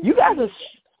 Perriman is. You guys are.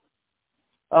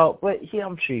 Oh, but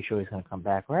I'm sure he's gonna come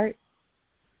back, right?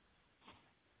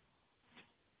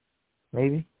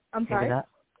 Maybe. I'm sorry? Maybe not.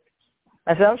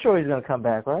 I said I'm sure he's gonna come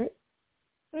back, right?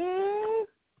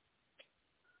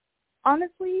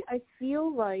 Honestly, I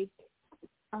feel like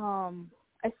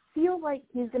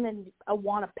he's gonna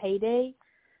want a payday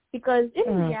because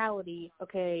in reality,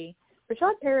 okay,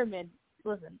 Rashad Perriman.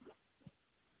 Listen,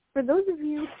 for those of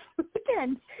you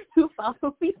again who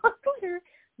follow me on Twitter,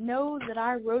 know that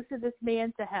I roasted this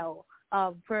man to hell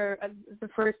for the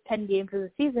first 10 games of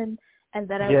the season, and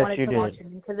that I wanted to launch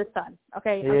him into the sun.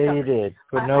 Okay, yeah, you did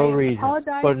for no reason,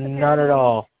 for none at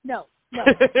all. No, not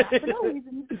for no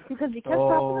reason, because he kept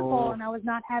dropping the ball and I was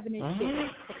not having his shit,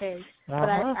 okay? But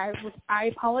I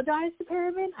apologized to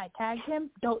Perriman. I tagged him.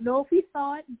 Don't know if he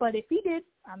saw it, but if he did,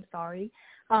 I'm sorry.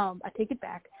 I take it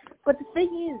back. But the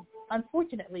thing is,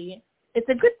 unfortunately, it's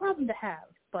a good problem to have,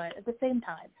 but at the same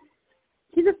time,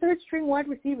 he's a third-string wide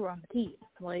receiver on the team.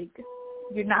 Like,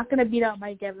 you're not going to beat out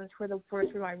Mike Evans for the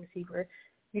first wide receiver.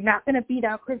 You're not going to beat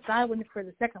out Chris Godwin for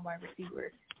the second wide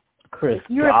receiver. Chris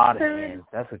Godwin.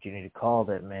 That's what you need to call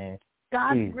that man.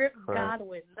 Godwin.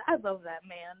 I love that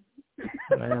man.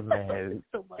 That man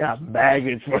so got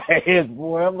maggots for hands,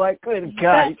 boy. I'm like, good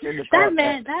God.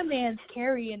 That man's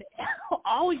carrying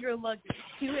all your luggage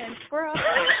to and from.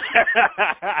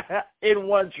 In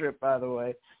one trip, by the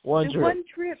way. One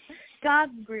trip.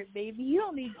 God's grip, baby. You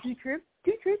don't need 2 trips.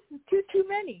 2 trips is too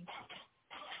many.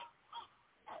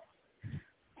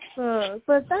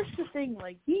 But that's the thing.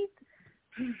 Like he's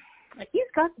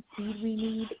got the speed we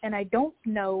need, and I don't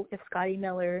know if Scotty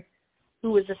Miller,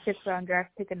 who was a 6th-round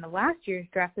draft pick in the last year's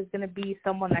draft, is going to be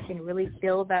someone that can really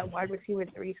fill that wide receiver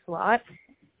 3 slot.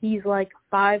 He's like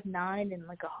 5'9" and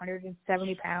like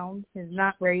 170 pounds. He's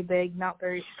not very big, not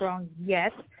very strong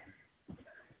yet.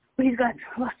 But he's got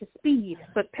lots of speed.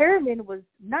 But Perriman was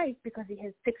nice because he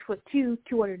has 6'2",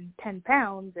 210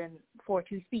 pounds, and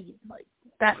 4.2 speed. Like,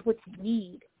 that's what you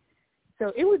need.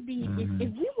 So it would be, if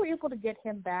we were able to get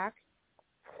him back,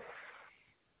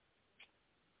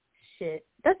 shit,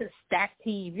 that's a stacked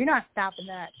team. You're not stopping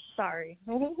that. Sorry.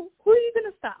 Who are you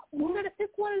going to stop? We're going to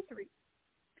pick 1 or 3.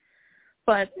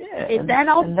 But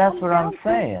that's what I'm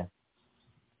saying.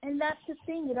 And that's the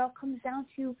thing. It all comes down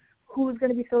to who's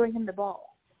going to be throwing him the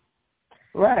ball.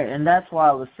 Right, and that's why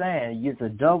I was saying it's a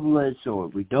double-edged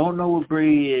sword. We don't know what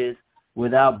Brady is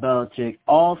without Belichick.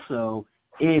 Also,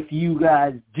 if you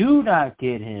guys do not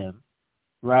get him,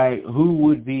 right, who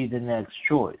would be the next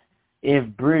choice? If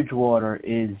Bridgewater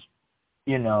is,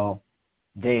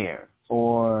 there,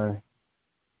 or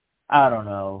I don't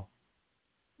know,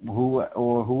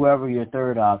 whoever your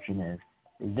third option is,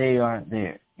 if they aren't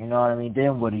there, you know what I mean?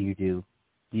 Then what do?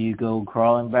 Do you go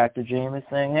crawling back to Jameis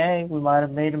saying, hey, we might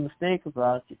have made a mistake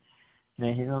about you?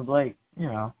 Then he's going to be like, you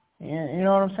know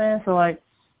what I'm saying? So, like,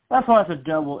 that's why it's a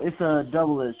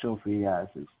double-edged sword for you guys.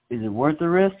 Is it worth the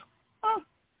risk?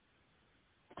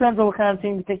 Depends on what kind of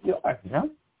team you think you are,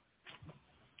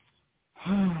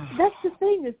 That's the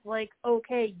thing. It's like,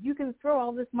 okay, you can throw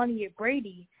all this money at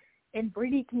Brady, and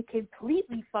Brady can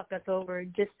completely fuck us over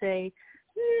and just say,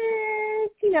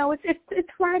 it's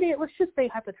Friday. Let's just say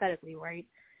hypothetically, right?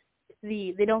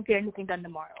 They don't get anything done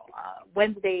tomorrow.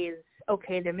 Wednesday is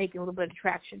okay. They're making a little bit of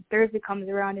traction. Thursday comes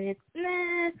around and it's,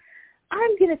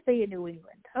 I'm going to stay in New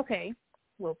England. Okay.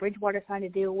 Well, Bridgewater signed a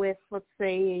deal with, let's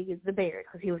say, the Bears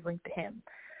because he was linked to him.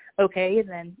 Okay. And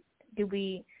then do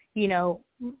we,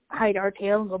 hide our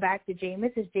tail and go back to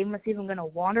Jameis? Is Jameis even going to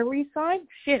want to re-sign?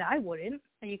 Shit, I wouldn't.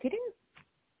 Are you kidding?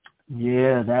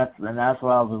 Yeah, that's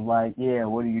why I was like, yeah,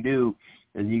 what do?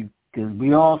 Because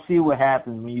we all see what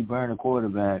happens when you burn a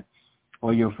quarterback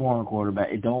or your former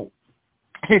quarterback. It don't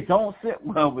sit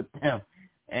well with them.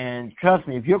 And trust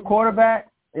me, if your quarterback,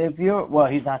 he's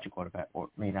not your quarterback, or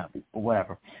may not be, or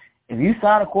whatever. If you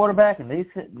sign a quarterback and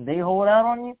they hold out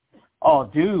on you, Oh,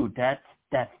 dude, that's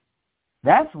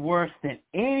worse than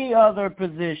any other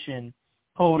position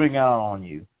holding out on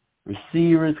you.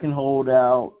 Receivers can hold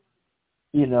out,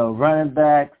 running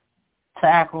backs,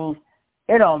 tackles.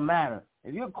 It don't matter.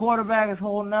 If your quarterback is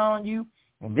holding out on you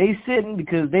and they sitting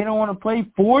because they don't want to play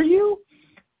for you,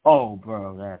 oh,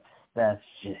 bro, that's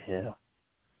shit hell.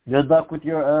 Good luck with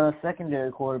your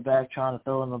secondary quarterback trying to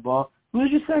throw in the ball. Who's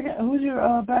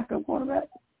your backup quarterback?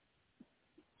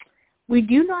 We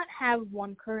do not have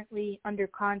one currently under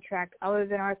contract other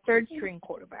than our third-string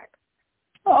quarterback.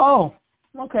 Oh,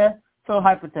 okay. So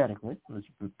hypothetically, let's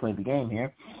play the game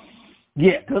here.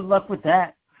 Yeah, good luck with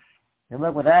that. Good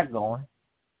luck with that going.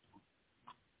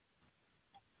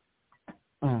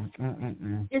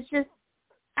 It's just,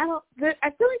 I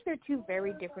feel like they're two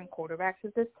very different quarterbacks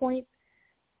at this point.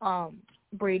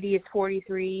 Brady is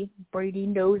 43. Brady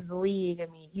knows the league. I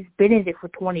mean, he's been in it for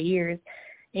 20 years.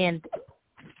 And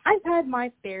I've had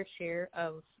my fair share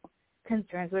of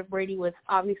concerns with Brady with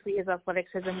obviously his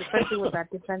athleticism, especially with that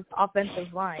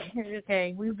offensive line.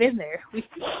 Okay, we've been there.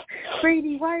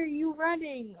 Brady, why are you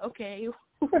running? Okay,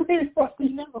 we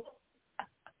know.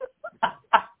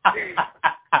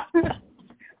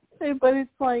 But it's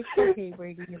like, okay,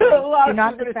 Brady, you're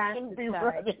not the fastest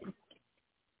guy.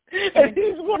 And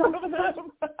he's one of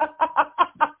them.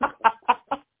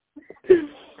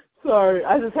 Sorry,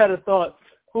 I just had a thought.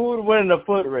 Who would win in a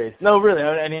foot race? No, really,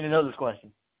 I need to know this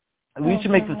question. We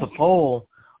should make this a poll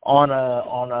on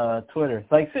Twitter.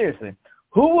 Like, seriously,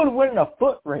 who would win in a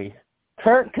foot race?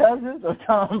 Kirk Cousins or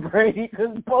Tom Brady?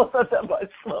 Because both of them are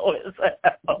slow as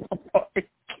hell.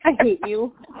 I hate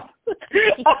you.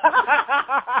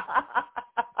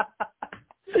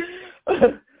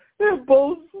 They're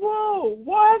both slow.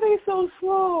 Why are they so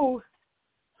slow?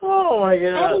 Oh, my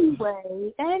God.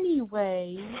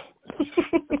 Anyway.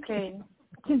 Okay.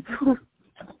 I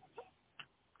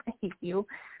hate you.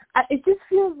 It just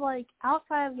feels like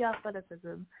outside of the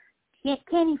athleticism,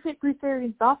 can he fit Bruce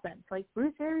Arians' offense? Like,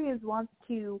 Bruce Arians wants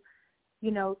to,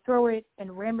 throw it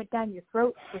and ram it down your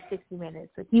throat for 60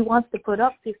 minutes. Like, he wants to put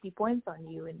up 50 points on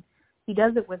you, and he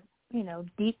does it with,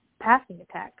 deep passing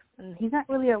attacks. And he's not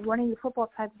really a running the football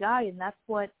type guy, and that's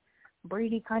what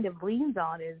Brady kind of leans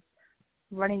on, is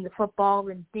running the football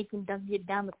and dunking it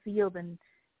down the field. And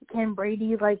can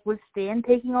Brady, withstand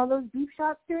taking all those deep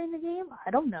shots during the game?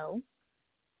 I don't know.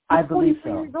 I believe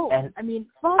so. Years old. And I mean,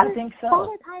 I think so.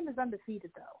 Father Time is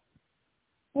undefeated, though.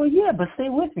 Well, yeah, but stay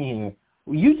with me here.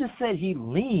 You just said he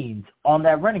leans on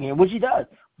that running game, which he does.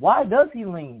 Why does he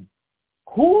lean?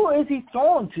 Who is he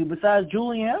throwing to besides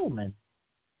Julian Edelman?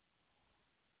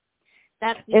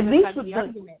 That's the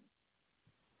argument.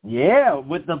 Yeah,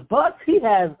 with the Bucs, he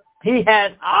has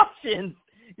options.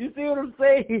 You see what I'm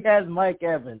saying? He has Mike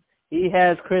Evans. He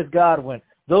has Chris Godwin.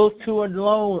 Those two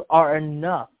alone are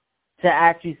enough to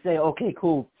actually say, okay,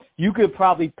 cool, you could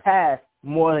probably pass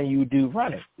more than you do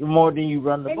running, more than you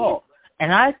run the ball.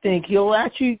 And I think he'll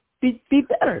actually be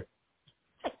better.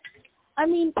 I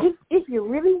mean, if you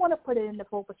really want to put it into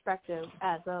full perspective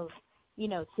as of,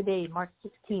 today, March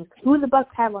 16th, who the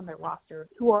Bucs have on their roster,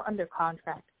 who are under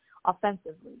contract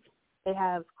offensively. They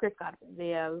have Chris Godwin. They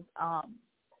have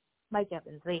Mike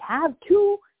Evans. They have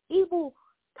two able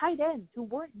tight ends who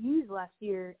weren't used last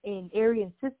year in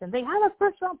Arians' system. They have a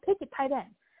first-round pick at tight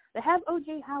end. They have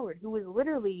O.J. Howard, who is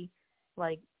literally,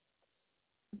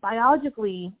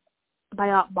 biologically,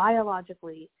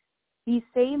 the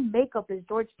same makeup as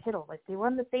George Kittle. They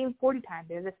run the same 40 time.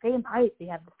 They're the same height. They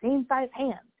have the same size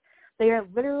hands. They are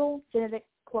literal genetic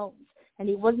clones, and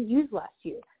he wasn't used last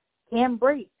year. Cam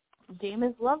Brate,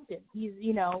 Jameis loved him. He's,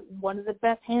 one of the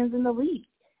best hands in the league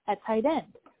at tight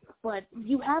end. But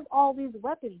you have all these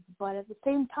weapons, but at the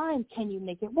same time, can you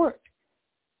make it work?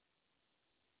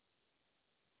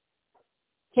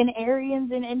 Can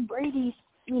Arians and Brady,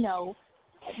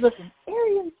 listen,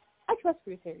 Arians, I trust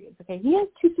Bruce Arians, okay? He has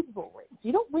 2 Super Bowl rings.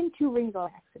 You don't win 2 rings on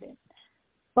accident.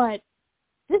 But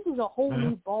this is a whole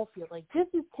new ball field. This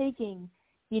is taking,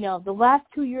 the last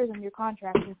 2 years on your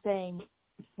contract and saying,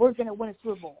 we're going to win a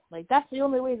Super Bowl. That's the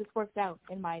only way this works out,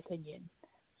 in my opinion.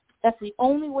 That's the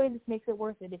only way this makes it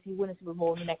worth it if you win a Super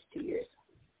Bowl in the next 2 years.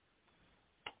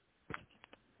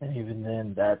 And even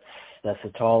then, that's a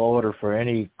tall order for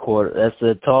any quarter. That's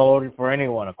a tall order for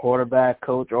anyone, a quarterback,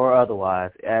 coach, or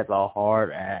otherwise. That's a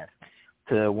hard ask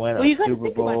to win a Super Bowl. Well, you got to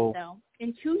think about it, though.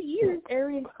 In 2 years,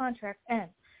 Arians' contract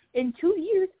ends. In 2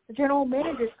 years, the general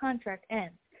manager's contract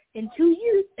ends. In 2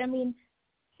 years, I mean,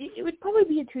 it would probably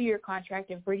be a 2-year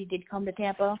contract if Brady did come to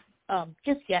Tampa.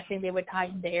 Just guessing they would tie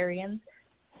him to Arians.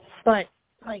 But,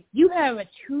 you have a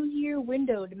 2-year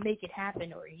window to make it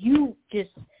happen, or you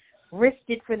just risked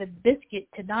it for the biscuit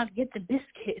to not get the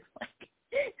biscuit.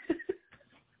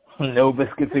 No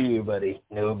biscuit for you, buddy.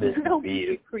 No biscuit No for you.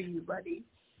 biscuit for you, buddy.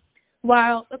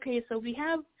 Well, okay, so we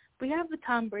have the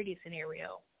Tom Brady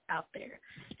scenario out there,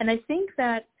 and I think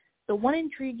that the one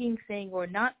intriguing thing, or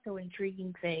not so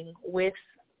intriguing thing, with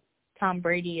Tom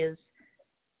Brady is,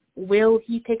 will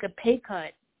he take a pay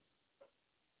cut?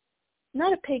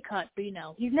 Not a pay cut, but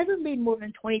he's never made more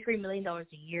than $23 million a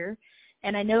year,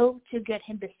 and I know to get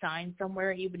him to sign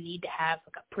somewhere, he would need to have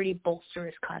like a pretty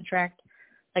bolsterous contract.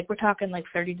 Like we're talking like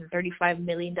 $30 to $35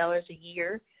 million a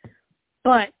year.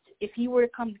 But if he were to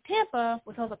come to Tampa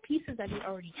with all the pieces that he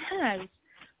already has,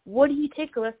 would he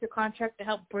take a lesser contract to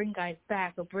help bring guys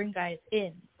back or bring guys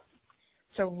in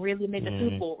to really make a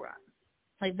Super Bowl run?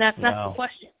 Like that's the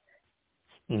question.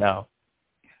 No.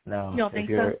 You don't think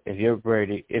so? If you're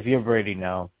Brady,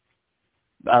 no.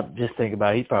 Just think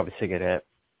about it. He's probably sick of that.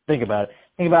 Think about it.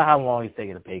 Think about how long he's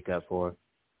taking a pay cut for.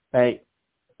 Right?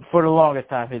 For the longest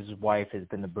time, his wife has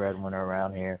been the breadwinner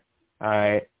around here. All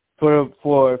right? For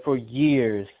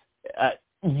years,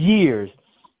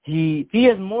 he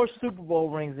has more Super Bowl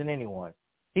rings than anyone.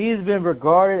 He's been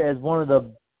regarded as one of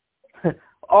the,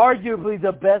 arguably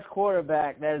the best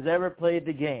quarterback that has ever played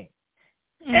the game.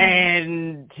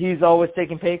 And he's always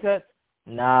taking pay cuts?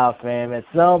 Nah, fam. At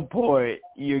some point,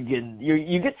 you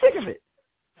get sick of it.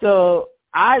 So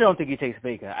I don't think he takes a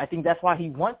pay cut. I think that's why he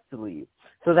wants to leave.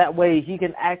 So that way he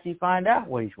can actually find out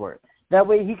what he's worth. That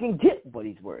way he can get what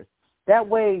he's worth. That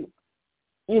way,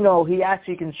 he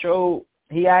actually can show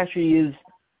he actually is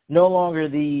no longer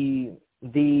the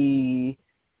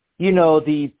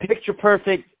picture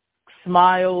perfect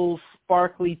smile,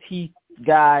 sparkly teeth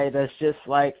guy that's just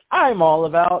like, I'm all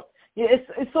about.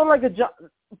 It's sort of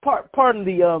like pardon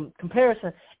the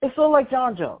comparison. It's sort of like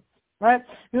John Jones, right?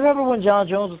 Remember when John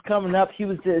Jones was coming up? He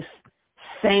was this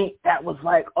saint that was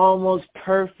like almost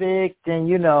perfect, and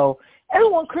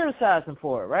everyone criticized him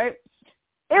for it, right?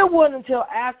 It wasn't until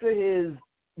after his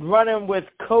running with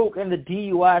coke and the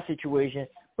DUI situation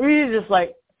where he was just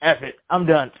like, F it, I'm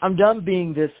done. I'm done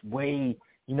being this way.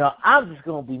 I'm just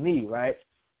gonna be me, right?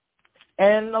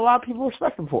 And a lot of people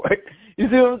respect him for it. You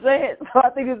see what I'm saying? So I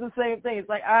think it's the same thing. It's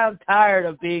like, I'm tired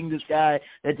of being this guy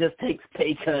that just takes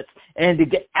pay cuts and to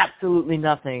get absolutely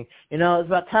nothing. It's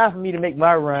about time for me to make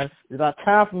my run. It's about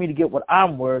time for me to get what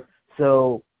I'm worth.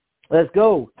 So let's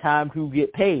go. Time to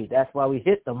get paid. That's why we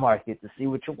hit the market, to see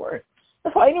what you're worth.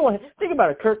 That's why anyone, think about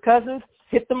it. Kirk Cousins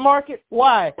hit the market.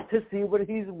 Why? To see what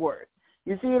he's worth.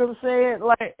 You see what I'm saying?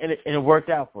 And it worked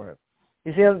out for him.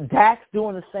 You see, Dak's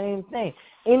doing the same thing.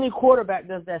 Any quarterback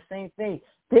does that same thing.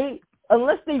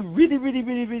 Unless they really, really,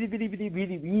 really, really, really, really,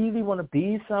 really, really want to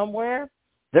be somewhere,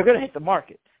 they're going to hit the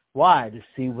market. Why? To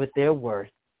see what they're worth.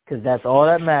 Because that's all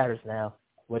that matters now.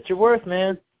 What you're worth,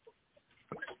 man.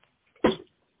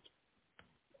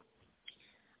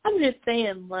 I'm just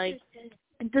saying,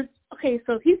 okay,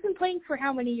 so he's been playing for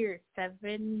how many years?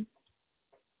 17?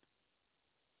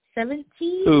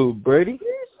 Who, Brady?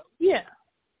 Years? Yeah.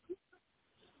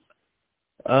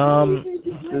 I'm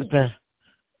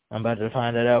about to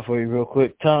find that out for you real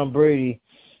quick. Tom Brady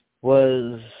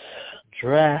was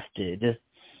drafted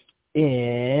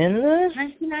in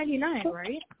 1999,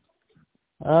 right?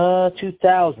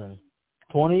 2000.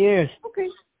 20 years. Okay.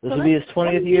 This will be his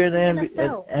 20th year in the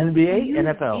NBA,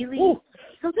 NFL. Really,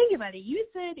 so think about it. You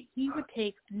said he would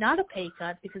take not a pay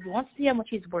cut because he wants to see how much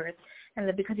he's worth, and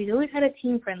that because he's always had a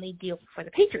team-friendly deal for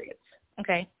the Patriots.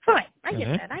 Okay, fine. I get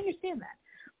that. I understand that.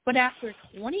 But after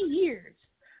 20 years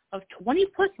of $20+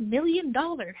 million, do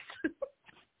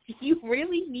you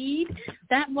really need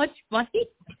that much money?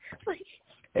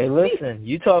 Hey, listen,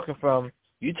 you talking from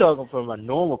a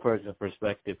normal person's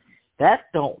perspective. That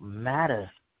don't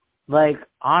matter.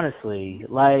 Honestly,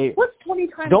 what's 20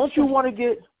 times? Don't you want to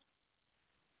get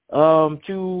I don't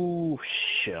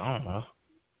know.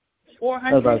 400.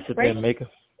 I was about to sit there and make a.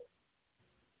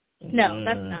 No,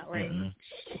 that's not right.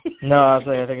 No, I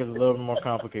think it's a little more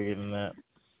complicated than that.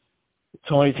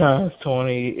 20 times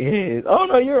 20 is. Oh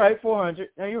no, you're right. 400.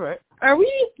 No, you're right. Are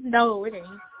we? No, it ain't.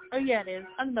 Oh yeah, it is.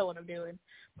 I don't know what I'm doing,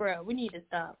 bro. We need to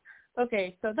stop.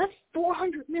 Okay, so that's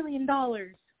 $400 million.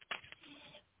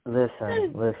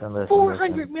 Listen.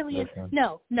 $400 million.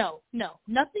 No.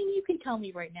 Nothing you can tell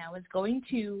me right now is going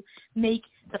to make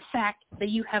the fact that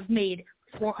you have made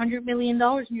 $400 million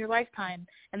in your lifetime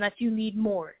and that you need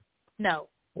more. No.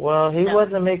 Well, he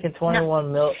wasn't making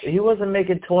 21 mil. He wasn't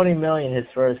making $20 million his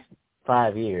first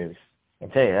 5 years. I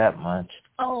can tell you that much.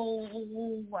 Oh,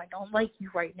 I don't like you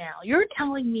right now. You're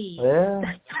telling me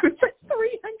that $300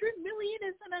 million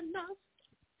isn't enough.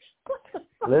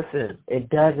 Listen, it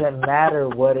doesn't matter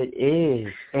what it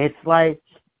is. It's like,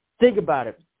 think about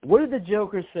it. What did the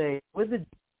Joker say?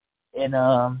 In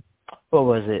what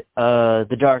was it?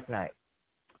 The Dark Knight.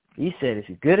 He said if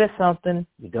you're good at something,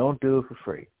 you don't do it for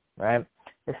free, right?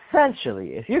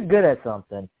 Essentially, if you're good at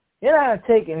something, you're not going to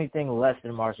take anything less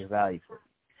than market value for it.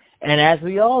 And as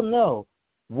we all know,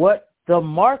 what the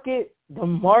market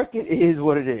is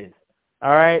what it is.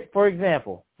 All right? For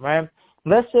example, right?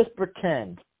 Let's just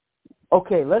pretend.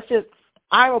 Okay,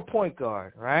 I'm a point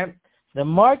guard, right? The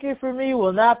market for me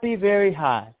will not be very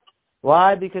high.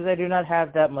 Why? Because I do not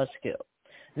have that much skill.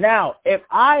 Now, if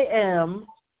I am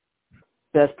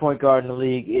best point guard in the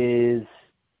league is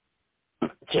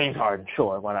James Harden,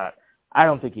 sure, why not? I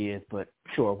don't think he is, but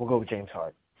sure, we'll go with James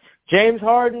Harden. James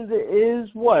Harden is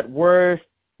worth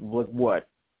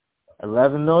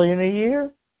 $11 million a year?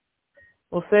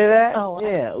 We'll say that? Oh,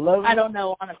 yeah, 11. I don't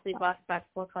know, honestly,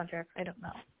 basketball contracts. I don't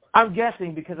know. I'm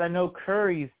guessing because I know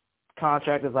Curry's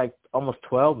contract is like almost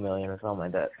 $12 million or something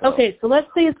like that. So. Okay, so let's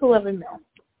say it's $11 million.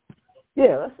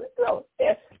 Yeah,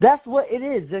 that's what it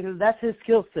is. That's his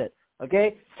skill set.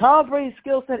 Okay, Tom Brady's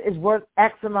skill set is worth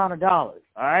X amount of dollars.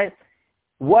 All right.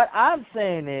 What I'm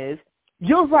saying is,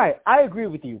 you're right. I agree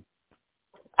with you.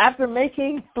 After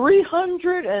making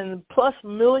 $300+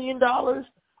 million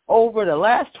over the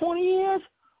last 20 years,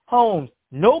 Holmes,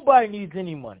 nobody needs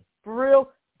any money. For real,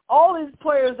 all these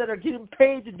players that are getting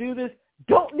paid to do this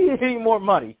don't need any more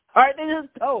money. All right, they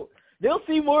just don't. They'll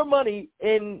see more money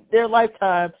in their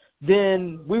lifetime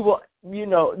than we will,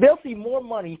 they'll see more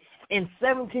money in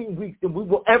 17 weeks than we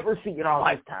will ever see in our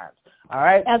lifetimes. All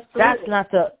right? Absolutely.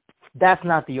 That's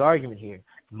not the argument here.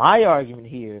 My argument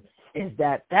here is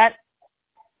that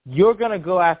you're going to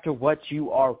go after what you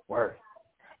are worth.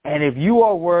 And if you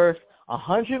are worth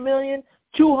 $100 million,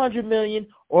 $200 million,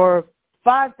 or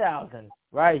 $5,000,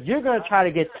 right, you're going to try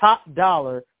to get top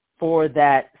dollar for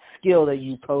that skill that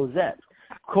you possess.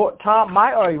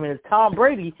 My argument is Tom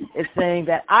Brady is saying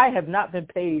that I have not been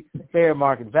paid fair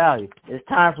market value. It's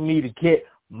time for me to get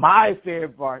my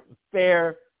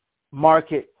fair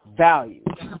market value.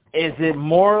 Is it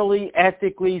morally,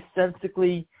 ethically,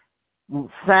 sensically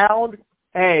sound?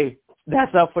 Hey,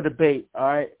 that's up for debate, all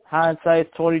right? Hindsight's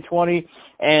 20/20,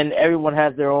 and everyone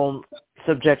has their own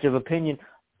subjective opinion.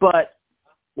 But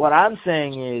what I'm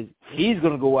saying is he's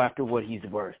going to go after what he's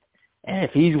worth. And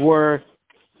if he's worth,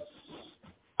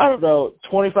 I don't know,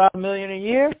 $25 million a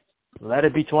year, let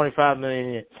it be $25 million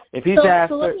a year. If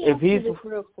he's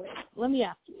real quick. Let me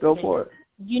ask you. Go for it.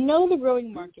 The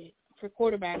growing market for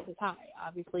quarterbacks is high.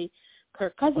 Obviously,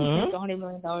 Kirk Cousins makes $100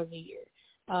 million a year.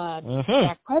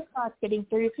 Dak Prescott's getting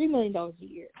 $33 million a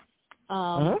year.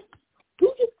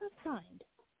 Who just got signed?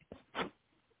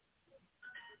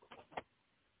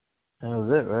 That was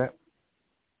it, right?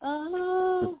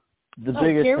 The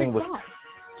biggest thing was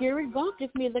Jared Goff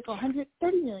just made like $130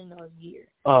 million a year.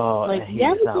 Oh, he's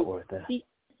not worth that.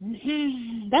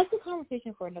 That's a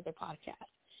conversation for another podcast.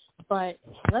 But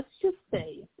let's just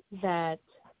say that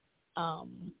so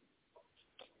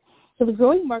the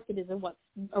growing market is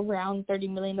around $30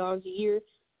 million a year.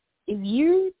 If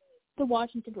you're the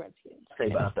Washington Redskins, say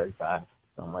about 35,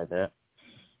 something like that.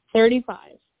 35.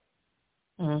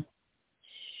 Mm-hmm.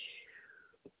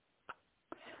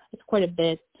 It's quite a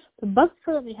bit. The Bucs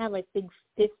currently have, I think,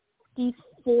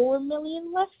 $54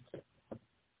 million left.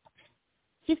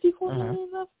 $54 million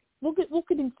left. We'll get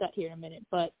into that here in a minute,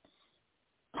 but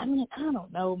I mean, I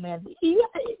don't know, man.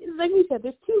 Like we said,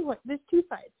 there's two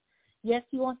sides. Yes,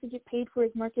 he wants to get paid for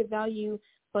his market value,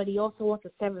 but he also wants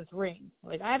a seventh ring.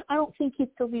 Like I don't think he'd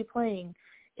still be playing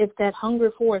if that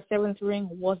hunger for a seventh ring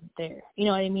wasn't there. You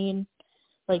know what I mean?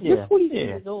 Like you're 42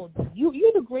 years old.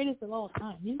 You're the greatest of all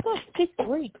time. You've got 6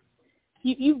 rings.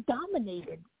 You've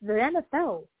dominated the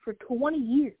NFL for 20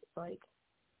 years. Like,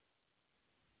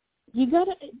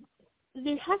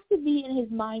 there has to be in his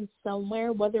mind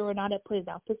somewhere, whether or not it plays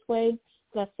out this way,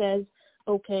 that says,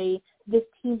 okay, this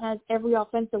team has every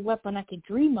offensive weapon I could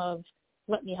dream of.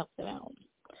 Let me help them out.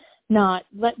 Not,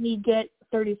 let me get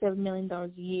 $37 million a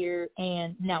year,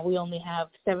 and now we only have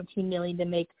 $17 million to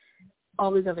make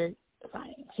all these other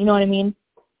signings. You know what I mean?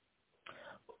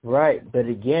 Right, but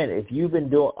again, if you've been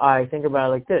doing, I think about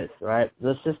it like this, right?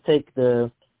 Let's just take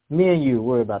me and you,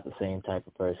 we're about the same type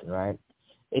of person, right?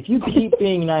 If you keep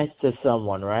being nice to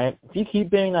someone, right? If you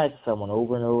keep being nice to someone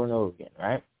over and over and over again,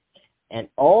 right? And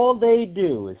all they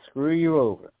do is screw you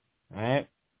over, right?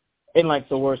 In like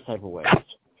the worst type of way.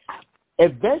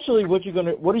 Eventually, what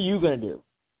are you gonna do?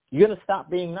 You're gonna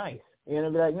stop being nice. You're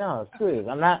gonna be like, no, screw this.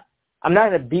 I'm not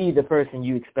gonna be the person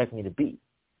you expect me to be.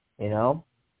 You know?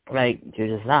 Like,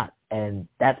 you're just not. And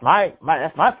that's my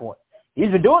point. He's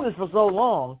been doing this for so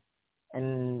long,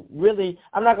 and really,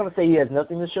 I'm not going to say he has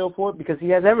nothing to show for it, because he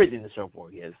has everything to show for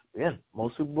it. He has, again,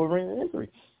 most Super Bowl rings in history.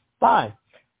 Fine.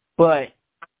 But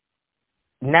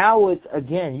now it's,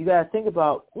 again, you got to think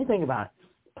about it.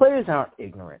 Players aren't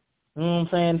ignorant. You know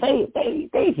what I'm saying?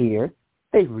 They hear,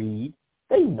 they read,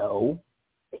 they know.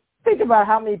 Think about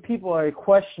how many people are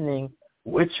questioning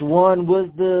which one was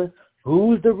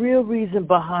who's the real reason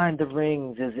behind the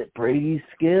rings? Is it Brady's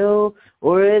skill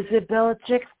or is it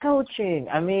Belichick's coaching?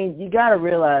 I mean, you got to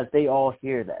realize they all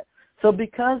hear that. So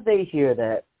because they hear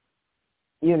that,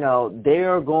 you know, they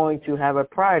are going to have a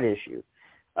pride issue.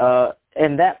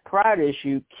 And that pride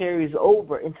issue carries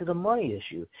over into the money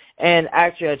issue. And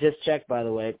actually, I just checked, by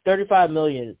the way, $35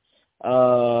 million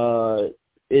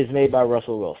is made by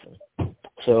Russell Wilson.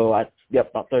 So,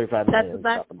 about $35 million.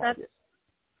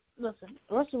 Listen,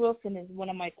 Russell Wilson is one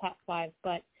of my top 5,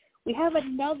 but we have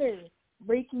another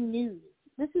breaking news.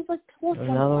 This is like fourth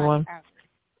another one.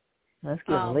 That's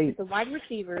getting late. It's a wide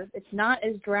receiver. It's not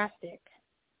as drastic.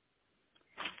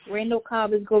 Randall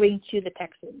Cobb is going to the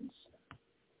Texans.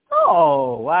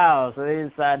 Oh, wow. So they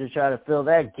decided to try to fill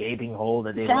that gaping hole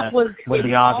that they left when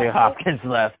DeAndre Hopkins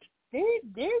left.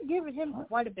 They're giving him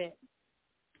quite a bit.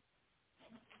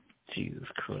 Jesus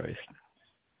Christ.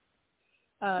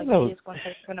 Just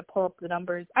going to pull up the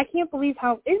numbers. I can't believe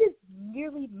how it is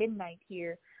nearly midnight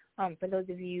here. For those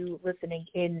of you listening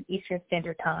in Eastern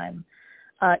Standard Time,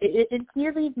 it's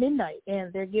nearly midnight,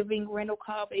 and they're giving Randall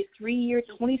Cobb a 3-year,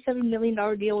 $27 million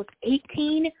deal with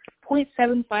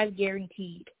 $18.75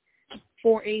 guaranteed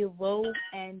for a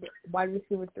low-end wide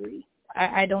receiver 3.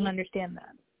 I don't understand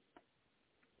that.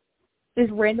 Is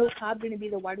Randall Cobb going to be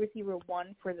the wide receiver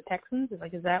 1 for the Texans?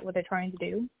 Is that what they're trying to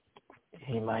do?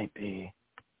 He might be.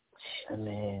 I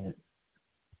mean,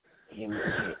 he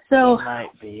might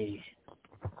be.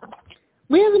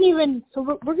 We haven't even, so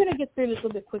we're going to get through this a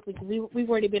little bit quickly because we've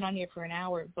already been on here for an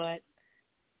hour, but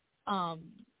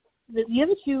the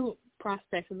other 2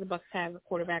 prospects that the Bucs have,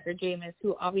 quarterback or Jameis,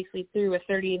 who obviously threw a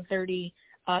 30-30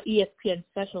 ESPN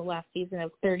special last season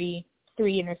of 33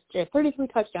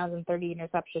 touchdowns and 30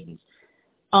 interceptions,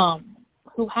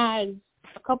 who has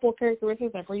a couple of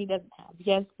characteristics that Brady doesn't have.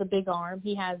 He has the big arm.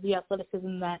 He has the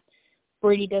athleticism that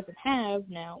Brady doesn't have.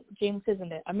 Now, James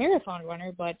isn't a marathon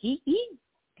runner, but he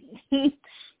can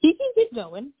get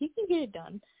going. He can get it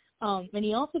done. And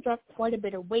he also dropped quite a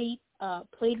bit of weight,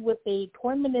 played with a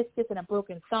torn meniscus and a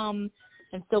broken thumb,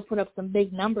 and still put up some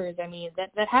big numbers. I mean,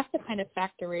 that has to kind of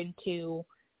factor into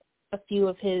a few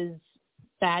of his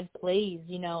bad plays,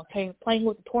 you know, playing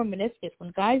with a torn meniscus.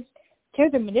 When guys tear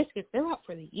their meniscus, they're out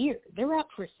for the year. They're out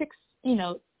for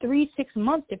 3-6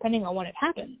 months, depending on when it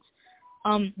happens.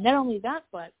 Not only that,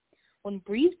 but when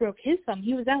Breeze broke his thumb,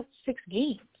 he was out 6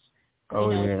 games. Oh,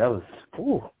 yeah, that was,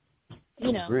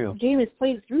 real. Jameis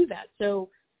played through that. So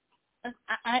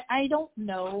I don't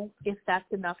know if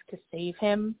that's enough to save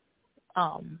him.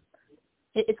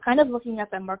 It's kind of looking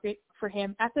at the market for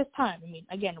him at this time. I mean,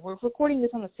 again, we're recording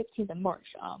this on the 16th of March,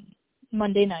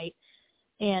 Monday night.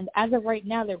 And as of right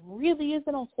now, there really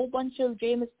isn't a whole bunch of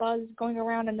Jameis buzz going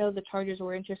around. I know the Chargers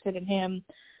were interested in him.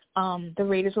 The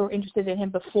Raiders were interested in him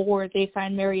before they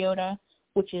signed Mariota,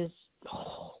 which is,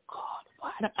 oh,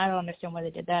 God, I don't understand why they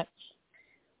did that.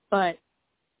 But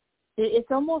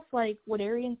it's almost like what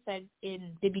Arians said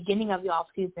in the beginning of the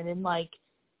offseason in,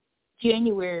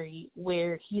 January,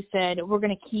 where he said, we're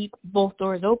going to keep both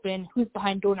doors open. Who's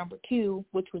behind door number 2,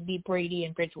 which would be Brady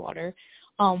and Bridgewater,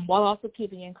 while also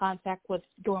keeping in contact with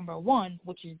door number 1,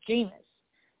 which is Jameis.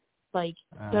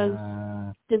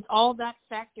 Does all that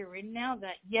factor in now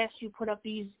that, yes, you put up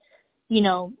these,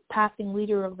 passing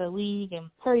leader of the league and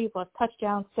 30-plus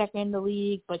touchdowns, second in the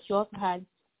league, but you also had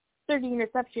 30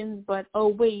 interceptions, but, oh,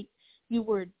 wait, you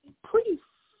were pretty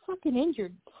fucking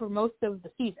injured for most of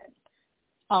the season,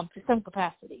 to some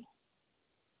capacity.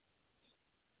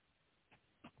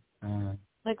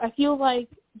 I feel like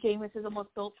Jameis is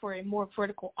almost built for a more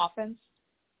vertical offense,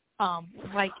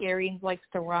 like Arians likes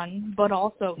to run, but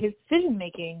also his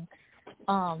decision-making.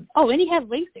 And he had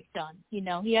LASIK done.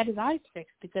 He had his eyes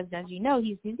fixed because, as you know,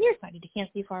 he's nearsighted. He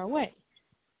can't see far away.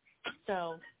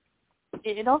 So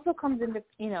it also comes into,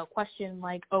 question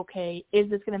okay, is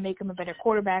this going to make him a better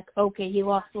quarterback? Okay, he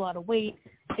lost a lot of weight.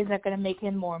 Is that going to make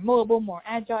him more mobile, more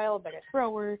agile, a better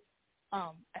thrower?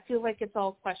 I feel like it's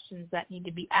all questions that need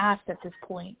to be asked at this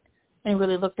point and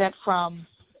really looked at from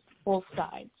both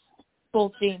sides,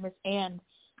 both Jameis and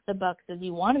the Bucs. Does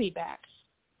he want to be back?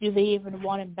 Do they even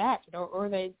want him back, or are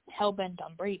they hell-bent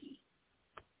on Brady?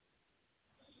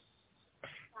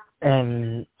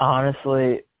 And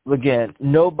honestly, again,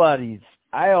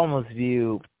 I almost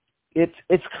view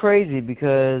it's crazy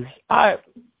because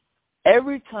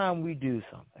every time we do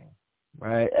something,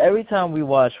 right? Every time we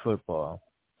watch football,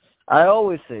 I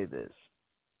always say this.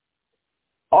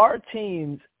 our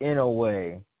teams, in a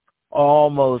way, are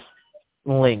almost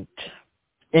linked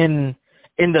in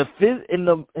the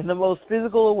most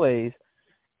physical of ways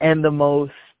and the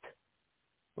most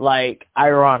like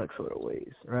ironic sort of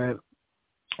ways, right?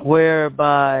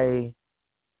 Whereby,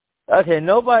 okay,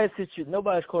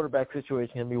 nobody's quarterback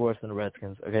situation can be worse than the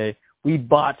Redskins. Okay, we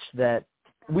botched that.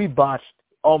 We botched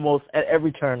almost at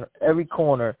every turn, every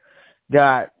corner.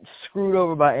 Got screwed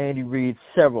over by Andy Reid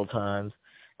several times,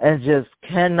 and just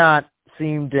cannot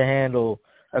seem to handle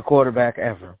a quarterback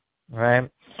ever, right?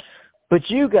 But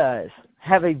you guys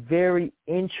have a very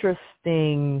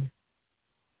interesting,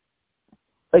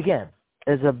 again,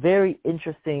 it's a very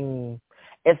interesting,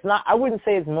 it's not, I wouldn't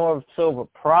say it's more so of a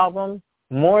problem,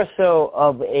 more so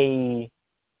of a,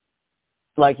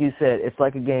 like you said, it's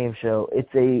like a game show.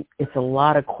 It's a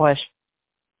lot of questions.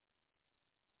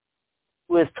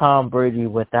 Who is Tom Brady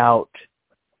without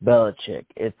Belichick?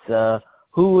 It's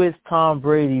who is Tom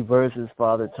Brady versus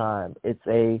Father Time? It's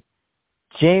who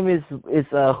is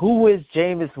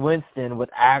Jameis Winston with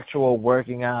actual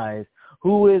working eyes?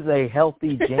 Who is a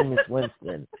healthy Jameis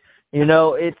Winston? You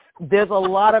know, there's a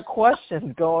lot of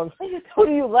questions going. Who are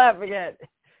you laughing at?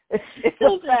 It's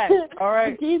a fact, all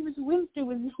right? Jameis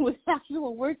Winston with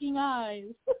actual working eyes.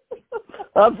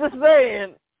 I'm just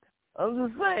saying,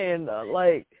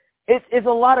 like, it's a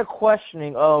lot of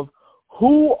questioning of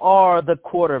who are the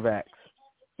quarterbacks.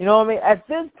 You know what I mean? At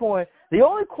this point, the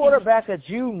only quarterback that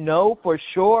you know for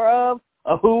sure of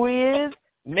who he is,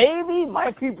 maybe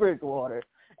might be Bridgewater.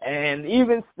 And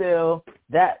even still,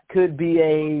 that could be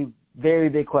a very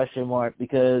big question mark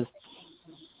because...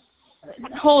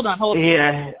 Hold on.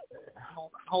 Yeah.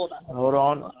 Hold on. Hold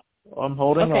on. I'm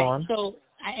holding on. So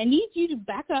I need you to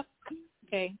back up,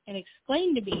 okay, and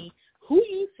explain to me who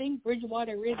you think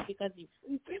Bridgewater is because he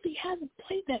really hasn't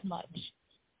played that much.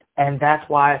 And that's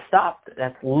why I stopped.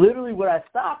 That's literally what I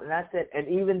stopped. And I said, and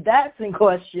even that's in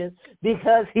question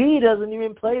because he doesn't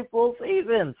even play full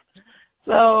seasons.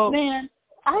 So, man,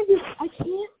 I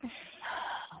can't.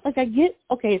 Like, I get,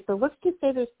 okay, so let's just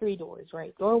say there's 3 doors,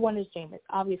 right? Door 1 is Jameis,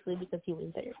 obviously, because he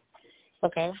was there.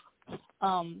 Okay?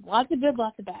 Lots of good,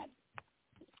 lots of bad.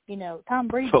 You know, Tom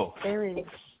Brady, there is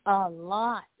a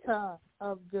lot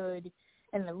of good.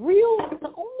 And the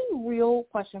only real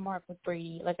question mark with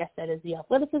Brady, like I said, is the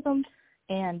athleticism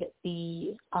and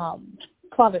the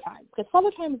father time. Because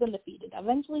father time is undefeated.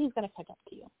 Eventually, he's going to catch up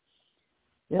to you.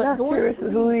 You're not curious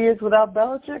as who he is without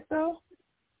Belichick, though?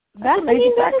 That's a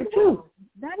major factor, too.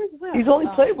 That is well. He's only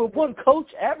played with one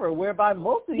coach ever, whereby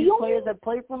most of these players have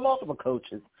played for multiple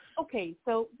coaches. Okay,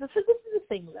 so this is the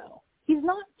thing, though. He's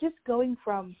not just going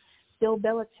from Bill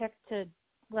Belichick to,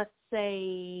 let's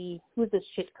say, who's this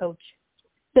shit coach?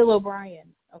 Bill O'Brien,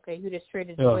 okay, who just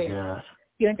traded away. Gosh.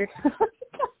 He's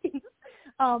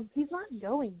not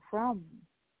going from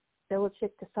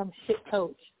Belichick to some shit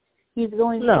coach. He's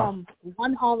going from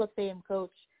one Hall of Fame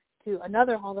coach to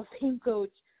another Hall of Fame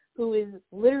coach who is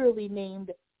literally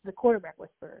named the quarterback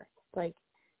whisperer. Like,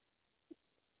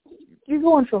 you're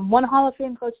going from one Hall of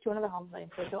Fame coach to another Hall of Fame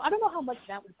coach. So I don't know how much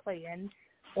that would play in,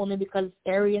 only because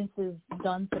Arians has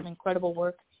done some incredible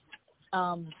work.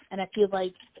 And I feel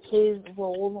like his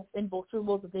role in both Super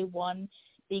Bowls that they won,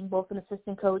 being both an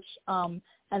assistant coach and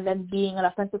then being an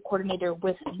offensive coordinator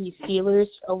with the Steelers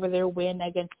over their win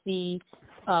against the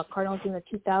Cardinals in the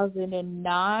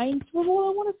 2009 Super Bowl,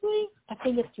 I want to say. I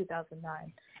think it's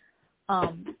 2009.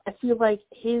 I feel like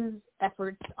his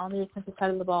efforts on the defensive side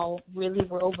of the ball really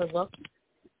were overlooked.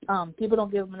 People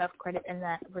don't give him enough credit in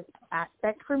that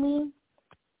aspect for me.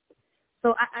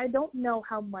 So I don't know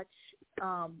how much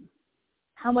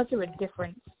of a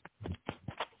difference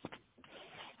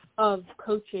of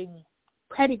coaching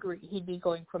pedigree he'd be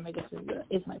going from, I guess,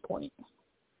 is my point.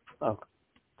 Oh.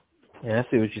 Yeah,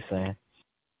 I see what you're saying.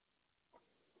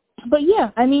 But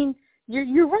yeah, I mean,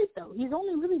 you're right though. He's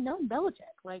only really known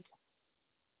Belichick. Like,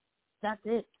 that's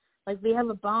it. Like, they have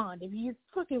a bond. If you're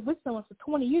fucking with someone for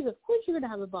 20 years, of course you're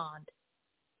gonna have a bond.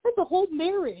 That's a whole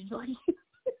marriage. Like,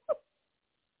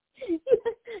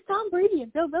 Tom Brady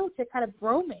and Bill Belichick had a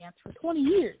bromance for 20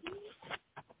 years.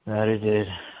 No, they did.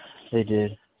 They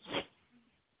did.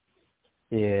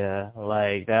 Yeah,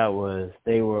 like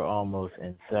they were almost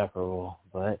inseparable.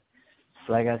 But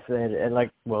like I said, and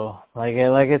like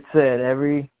it said,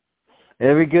 every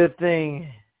good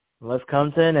thing must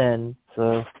come to an end.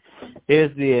 So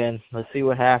here's the end. Let's see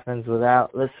what happens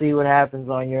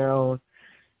on your own.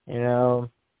 You know,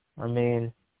 I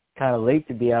mean, kind of late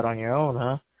to be out on your own,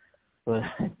 huh? But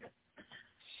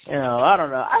you know, I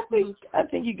don't know. I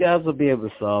think you guys will be able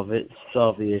to solve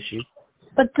the issue.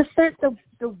 But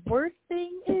the worst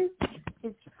thing is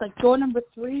like door number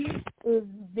 3 is the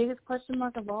biggest question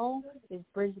mark of all is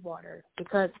Bridgewater,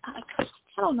 because I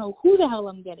don't know who the hell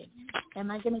I'm getting.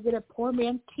 Am I going to get a poor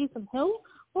man's Taysom Hill,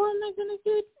 or am I going to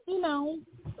get, I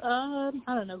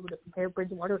don't know who to compare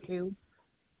Bridgewater to.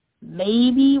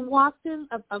 Maybe Watson,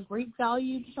 a great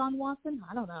value Deshaun Watson?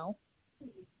 I don't know.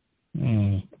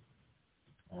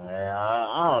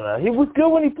 I don't know. He was good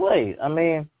when he played. I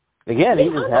mean, again, he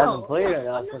just hasn't played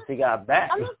enough since he got back.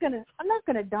 I'm not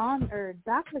gonna dock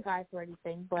the guy for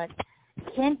anything, but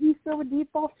can he throw a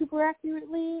deep ball super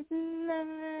accurately?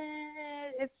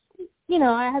 It's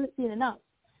I haven't seen enough.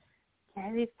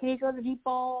 Can he throw the deep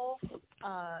ball?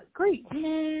 Great.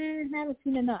 Haven't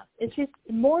seen enough. It's just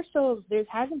more so there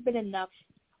hasn't been enough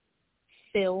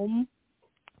film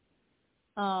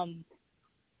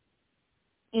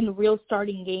in real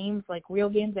starting games, like real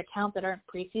games that count that aren't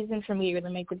preseason for me to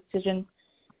really make the decision.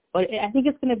 But I think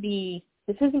this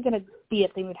isn't going to be a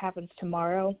thing that happens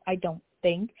tomorrow, I don't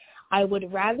think. I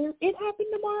would rather it happen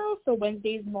tomorrow, so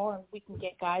Wednesday's more, we can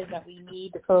get guys that we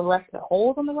need to fill the rest of the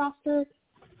holes on the roster.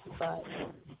 But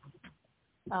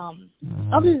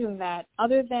other than that,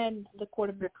 other than the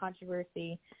quarterback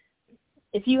controversy,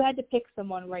 if you had to pick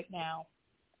someone right now,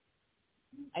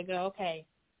 I go, okay,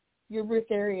 you're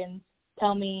Bruce Arians.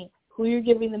 Tell me who you're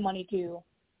giving the money to,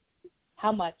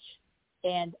 how much,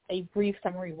 and a brief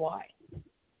summary why.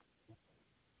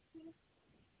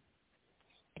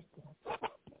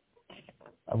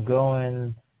 I'm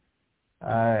going. All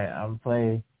right, I'm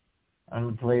gonna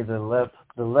play the left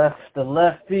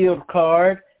field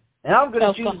card, and I'm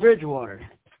gonna choose Bridgewater.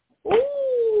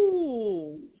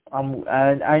 Ooh.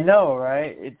 I know,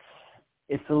 right?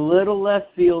 It's a little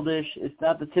left fieldish. It's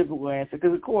not the typical answer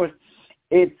because, of course,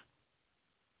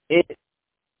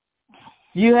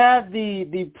 you have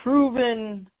the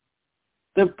proven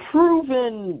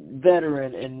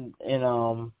veteran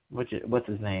in what's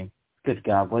his name? Good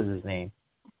God, what's his name?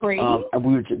 Brady.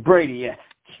 Brady, yes.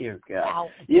 Dear God. Wow.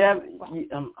 Yeah.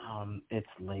 It's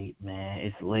late, man.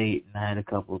 It's late, and I had a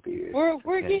couple of beers.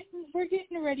 We're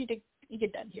getting ready to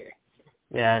get done here.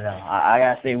 Yeah, I know. I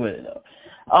gotta stay with it though.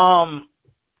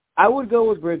 I would go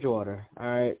with Bridgewater. All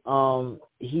right. I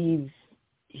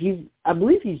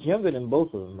believe he's younger than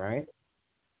both of them, right?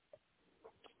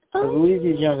 I believe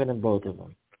he's younger than both of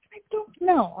them. I don't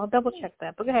know. I'll double check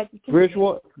that. But go ahead.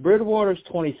 Bridgewater's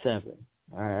 27.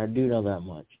 All right, I do know that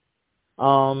much.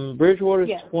 Bridgewater's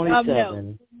 27.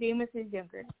 No, Jameis is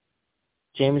younger.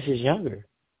 Jameis is younger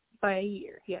by a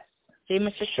year. Yes,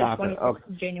 Jameis is 26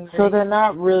 in January. So they're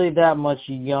not really that much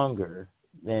younger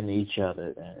than each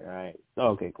other, then, right?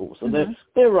 Okay, cool. So they're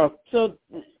rough. So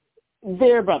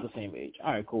they're about the same age.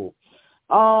 All right, cool.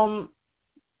 I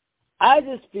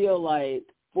just feel like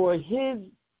for his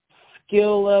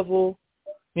skill level,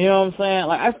 you know what I'm saying?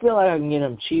 Like, I feel like I can get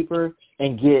him cheaper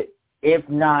and get, if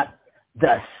not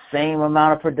the same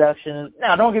amount of production.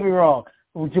 Now, don't get me wrong.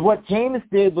 What Jameis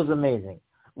did was amazing.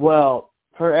 Well,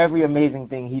 for every amazing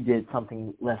thing, he did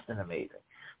something less than amazing.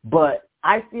 But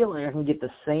I feel like I can get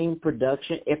the same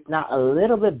production, if not a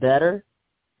little bit better,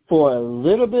 for a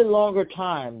little bit longer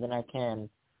time than I can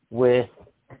with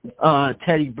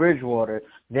Teddy Bridgewater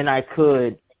than I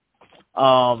could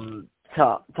Tom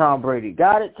Brady.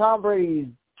 Got it? Tom Brady's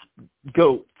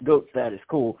GOAT status,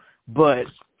 cool. But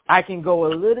I can go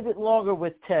a little bit longer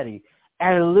with Teddy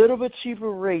at a little bit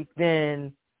cheaper rate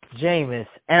than Jameis,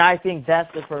 and I think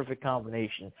that's the perfect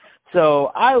combination.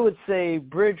 So I would say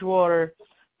Bridgewater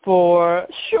for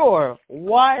sure.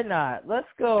 Why not? Let's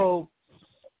go.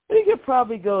 We could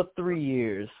probably go 3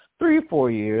 years, 3 or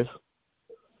 4 years.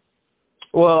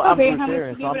 Well, okay, I'm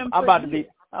serious. I'm about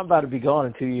to be gone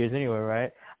in 2 years anyway,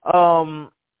 right?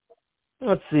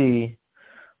 Let's see.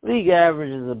 League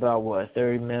average is about what,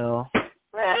 30 mil?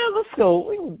 Man, let's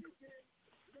go.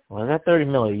 Well, that's 30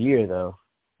 mil a year though.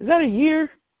 Is that a year?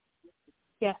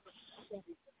 Yeah.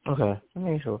 Okay, let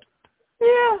me make sure.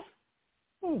 Yeah,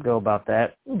 we'll go about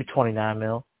that. Maybe 29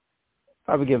 mil.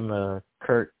 Probably give him not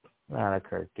a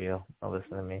Kirk deal. Don't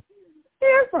listen to me. Yeah,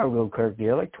 I'd probably go Kirk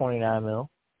deal, like 29 mil,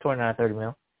 29, 30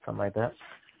 mil, something like that.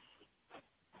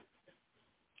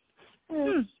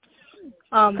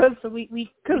 So we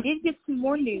did get some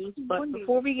more news, but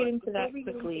before we get into that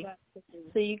quickly,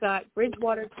 so you got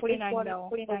Bridgewater 29 mil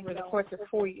over the course of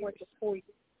 4 years.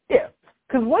 Yeah,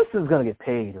 because Winston's gonna get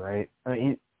paid, right?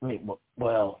 Winston's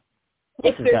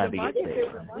gotta be getting paid.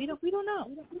 We don't know.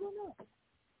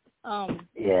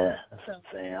 Yeah, that's what I'm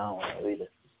saying. I don't want to read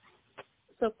it.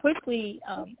 So quickly,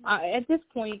 at this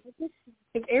point,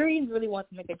 if Arians really wants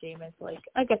to make a Jameis, like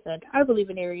I said, I believe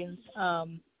in Arians.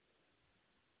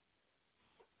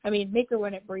 Make her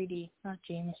run at Brady, not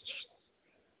Jameis.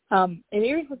 If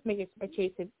Arians wants to make a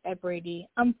chase at Brady,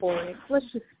 I'm for it. Let's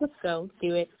go. Let's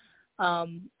do it.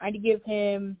 I'd give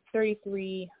him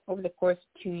 33 over the course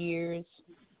of 2 years.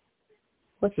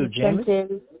 What's the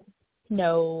incentive?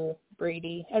 No,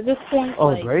 Brady. At this point,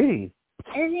 Brady.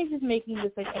 Arians is making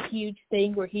this like a huge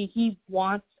thing where he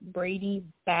wants Brady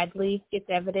badly. It's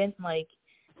evident. Like,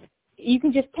 you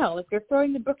can just tell. Like, they're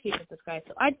throwing the bookcase at this guy.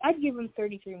 So I'd give him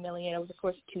 $33 million over the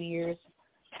course of 2 years.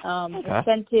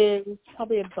 Incentives,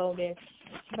 probably a bonus,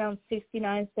 around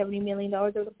 $69-70 million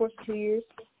over the course of 2 years.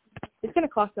 It's going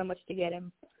to cost that much to get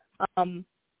him.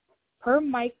 Per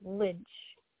Mike Lynch,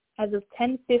 as of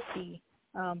 10:50,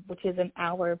 which is an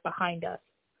hour behind us,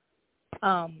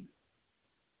 as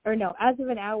of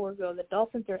an hour ago, the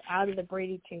Dolphins are out of the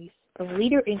Brady chase. The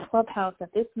leader in clubhouse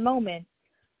at this moment,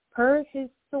 per his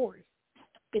source,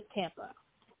 is Tampa.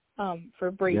 For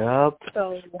Brady. Yep.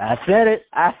 So I said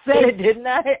it, didn't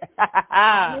I?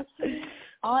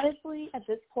 honestly, at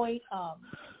this point,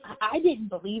 I didn't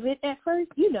believe it at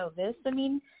first. You know this. I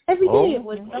mean, every day it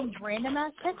was some random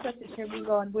ass text message here we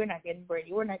going, we're not getting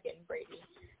Brady.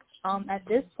 At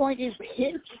this point, it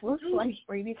looks like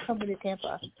Brady's coming to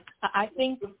Tampa. I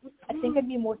think I'd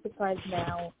be more surprised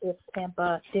now if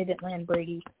Tampa didn't land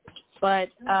Brady. But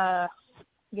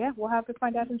yeah, we'll have to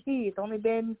find out and see. It's only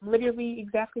been literally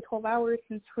exactly 12 hours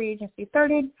since free agency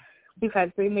started. We've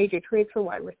had 3 major trades for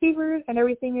wide receivers, and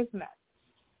everything is met.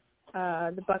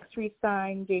 The Bucs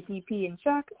re-signed JPP and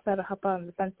Shaq, set a hop on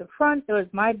the defensive front. It was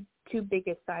my 2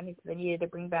 biggest signings they needed to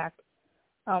bring back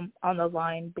on the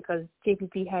line because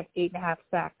JPP had 8.5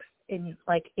 sacks in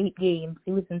like 8 games.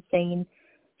 It was insane.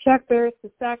 Shaq Barrett's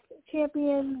the sack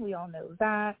champion. We all know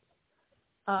that.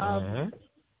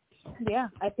 Yeah,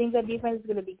 I think that defense is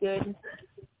going to be good.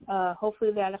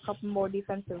 Hopefully they add a couple more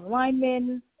defensive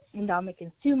linemen. And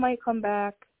Ndamukong Suh might come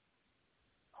back.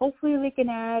 Hopefully they can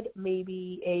add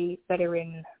maybe a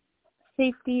veteran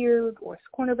safety or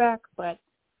cornerback. But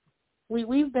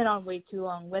we've been on way too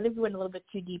long. Whether we went a little bit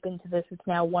too deep into this, it's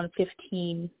now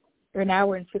 1:15 or an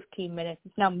hour and 15 minutes.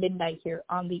 It's now midnight here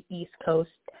on the East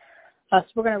Coast. So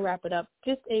we're going to wrap it up.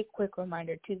 Just a quick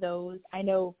reminder to those. I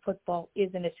know football is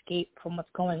an escape from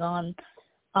what's going on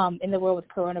in the world with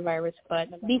coronavirus, but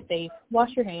be safe.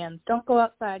 Wash your hands. Don't go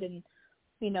outside and,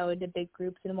 into big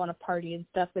groups and want to party and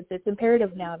stuff. It's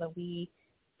imperative now that we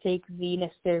take the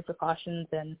necessary precautions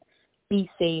and be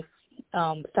safe,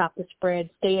 stop the spread,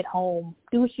 stay at home,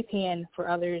 do what you can for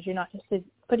others. You're not just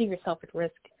putting yourself at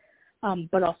risk,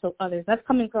 but also others. That's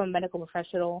coming from a medical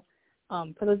professional.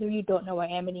 For those of you who don't know, I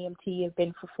am an EMT. I've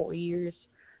been for 4 years.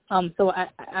 So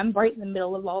I'm right in the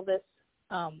middle of all this.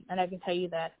 And I can tell you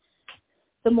that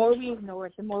the more we ignore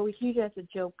it, the more we use it as a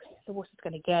joke, the worse it's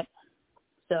going to get.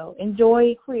 So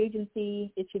enjoy free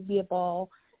agency. It should be a ball.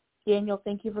 Daniel,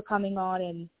 thank you for coming on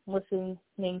and listening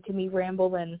to me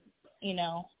ramble and,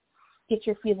 get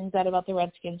your feelings out about the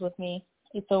Redskins with me.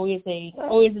 It's always a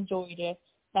joy to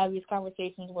have these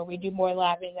conversations where we do more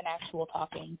laughing than actual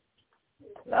talking.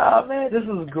 Oh man, this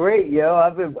is great, yo.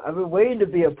 I've been waiting to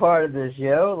be a part of this,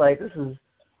 yo. Like this is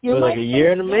like a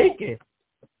year in the making.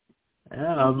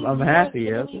 Yeah, I'm happy,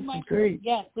 yo. This is great.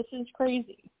 Yes, this is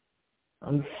crazy.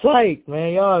 I'm psyched,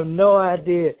 man. Y'all have no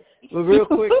idea. But real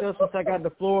quick, though, since I got the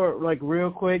floor, like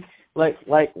real quick, like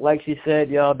she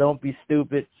said, y'all don't be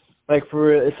stupid. Like for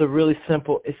real, it's really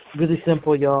simple,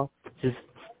 y'all. Just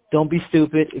don't be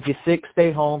stupid. If you're sick,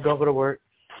 stay home. Don't go to work.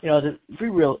 Just be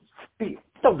real.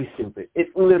 Don't be stupid. It's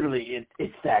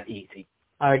that easy.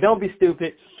 All right, don't be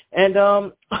stupid. And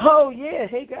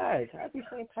hey guys, happy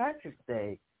St. Patrick's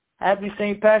Day. Happy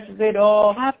St. Patrick's Day to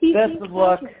all. Best of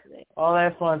luck. All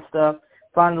that fun stuff.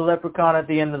 Find the leprechaun at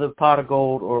the end of the pot of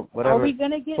gold or whatever. Are we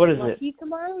gonna get lucky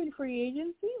tomorrow in free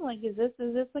agency? Like, is this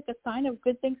like a sign of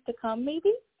good things to come?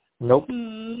 Maybe. Nope.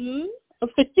 No.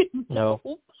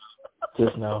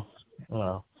 Just no.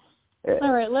 No.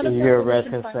 All right, let us know you're a what we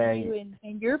can Redskins find you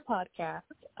in your podcast.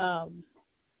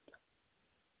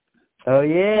 Oh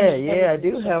yeah, I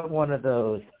do have one of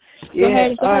those. Go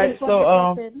ahead, all right.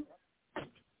 So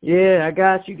yeah, I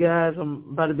got you guys. I'm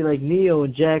about to be like Neo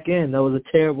and Jack in. That was a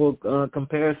terrible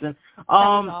comparison. That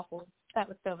was awful. That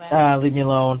was so bad. Leave me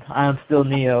alone. I am still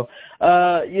Neo.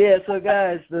 Yeah. So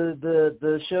guys,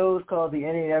 the show is called the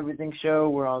Any and Everything Show.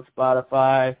 We're on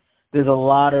Spotify. There's a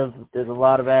lot of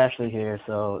Ashley here,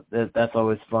 so that's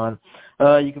always fun.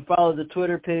 You can follow the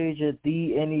Twitter page at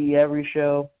The Any Every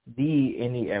Show. The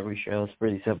Any Every Show. It's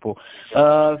pretty simple.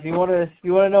 If you wanna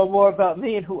know more about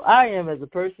me and who I am as a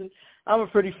person, I'm a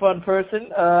pretty fun person.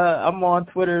 I'm on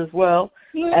Twitter as well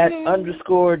at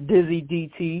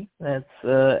 _DizzyDT. That's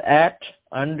at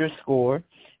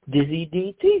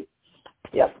 _DizzyDT.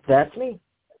 Yep, that's me.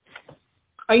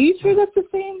 Are you sure that's the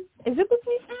same? Is it the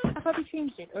same? I thought you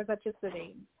changed it, or is that just the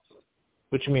name?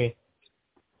 What you mean?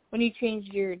 When you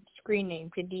changed your screen name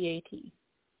to DAT.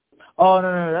 Oh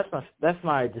no, that's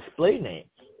my display name.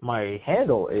 My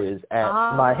handle is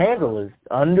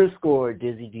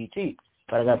 _DizzyDT.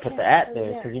 But I gotta put the @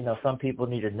 there because some people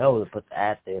need to know to put the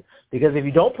 @ there. Because if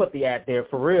you don't put the @ there,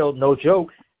 for real, no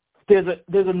joke,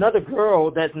 there's another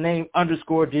girl that's named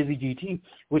 _DizzyDT,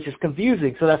 which is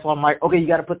confusing. So that's why I'm like, okay, you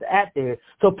gotta put the @ there.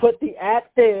 So put the @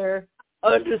 there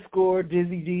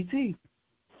 _DizzyDT.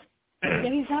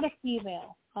 And he's not a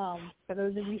female. For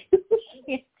those of you.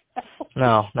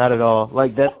 No, not at all.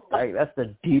 Like that's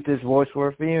the deepest voice for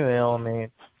a female. I mean,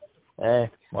 hey,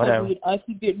 whatever. I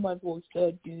can get my voice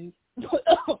that deep.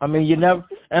 I mean, you never,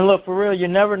 and look, for real, you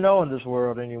never know in this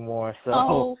world anymore.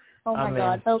 So, oh my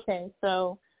God. Okay,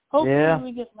 so hopefully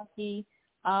we get lucky.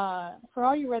 For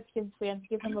all you Redskins fans,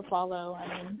 give him a follow. I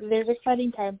mean, there's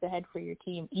exciting times ahead for your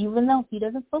team. Even though he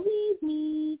doesn't believe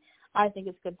me, I think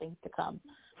it's good things to come.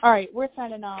 All right, we're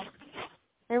signing off.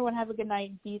 Everyone have a good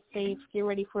night. Be safe. Get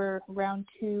ready for round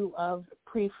 2 of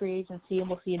pre-free agency, and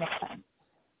we'll see you next time.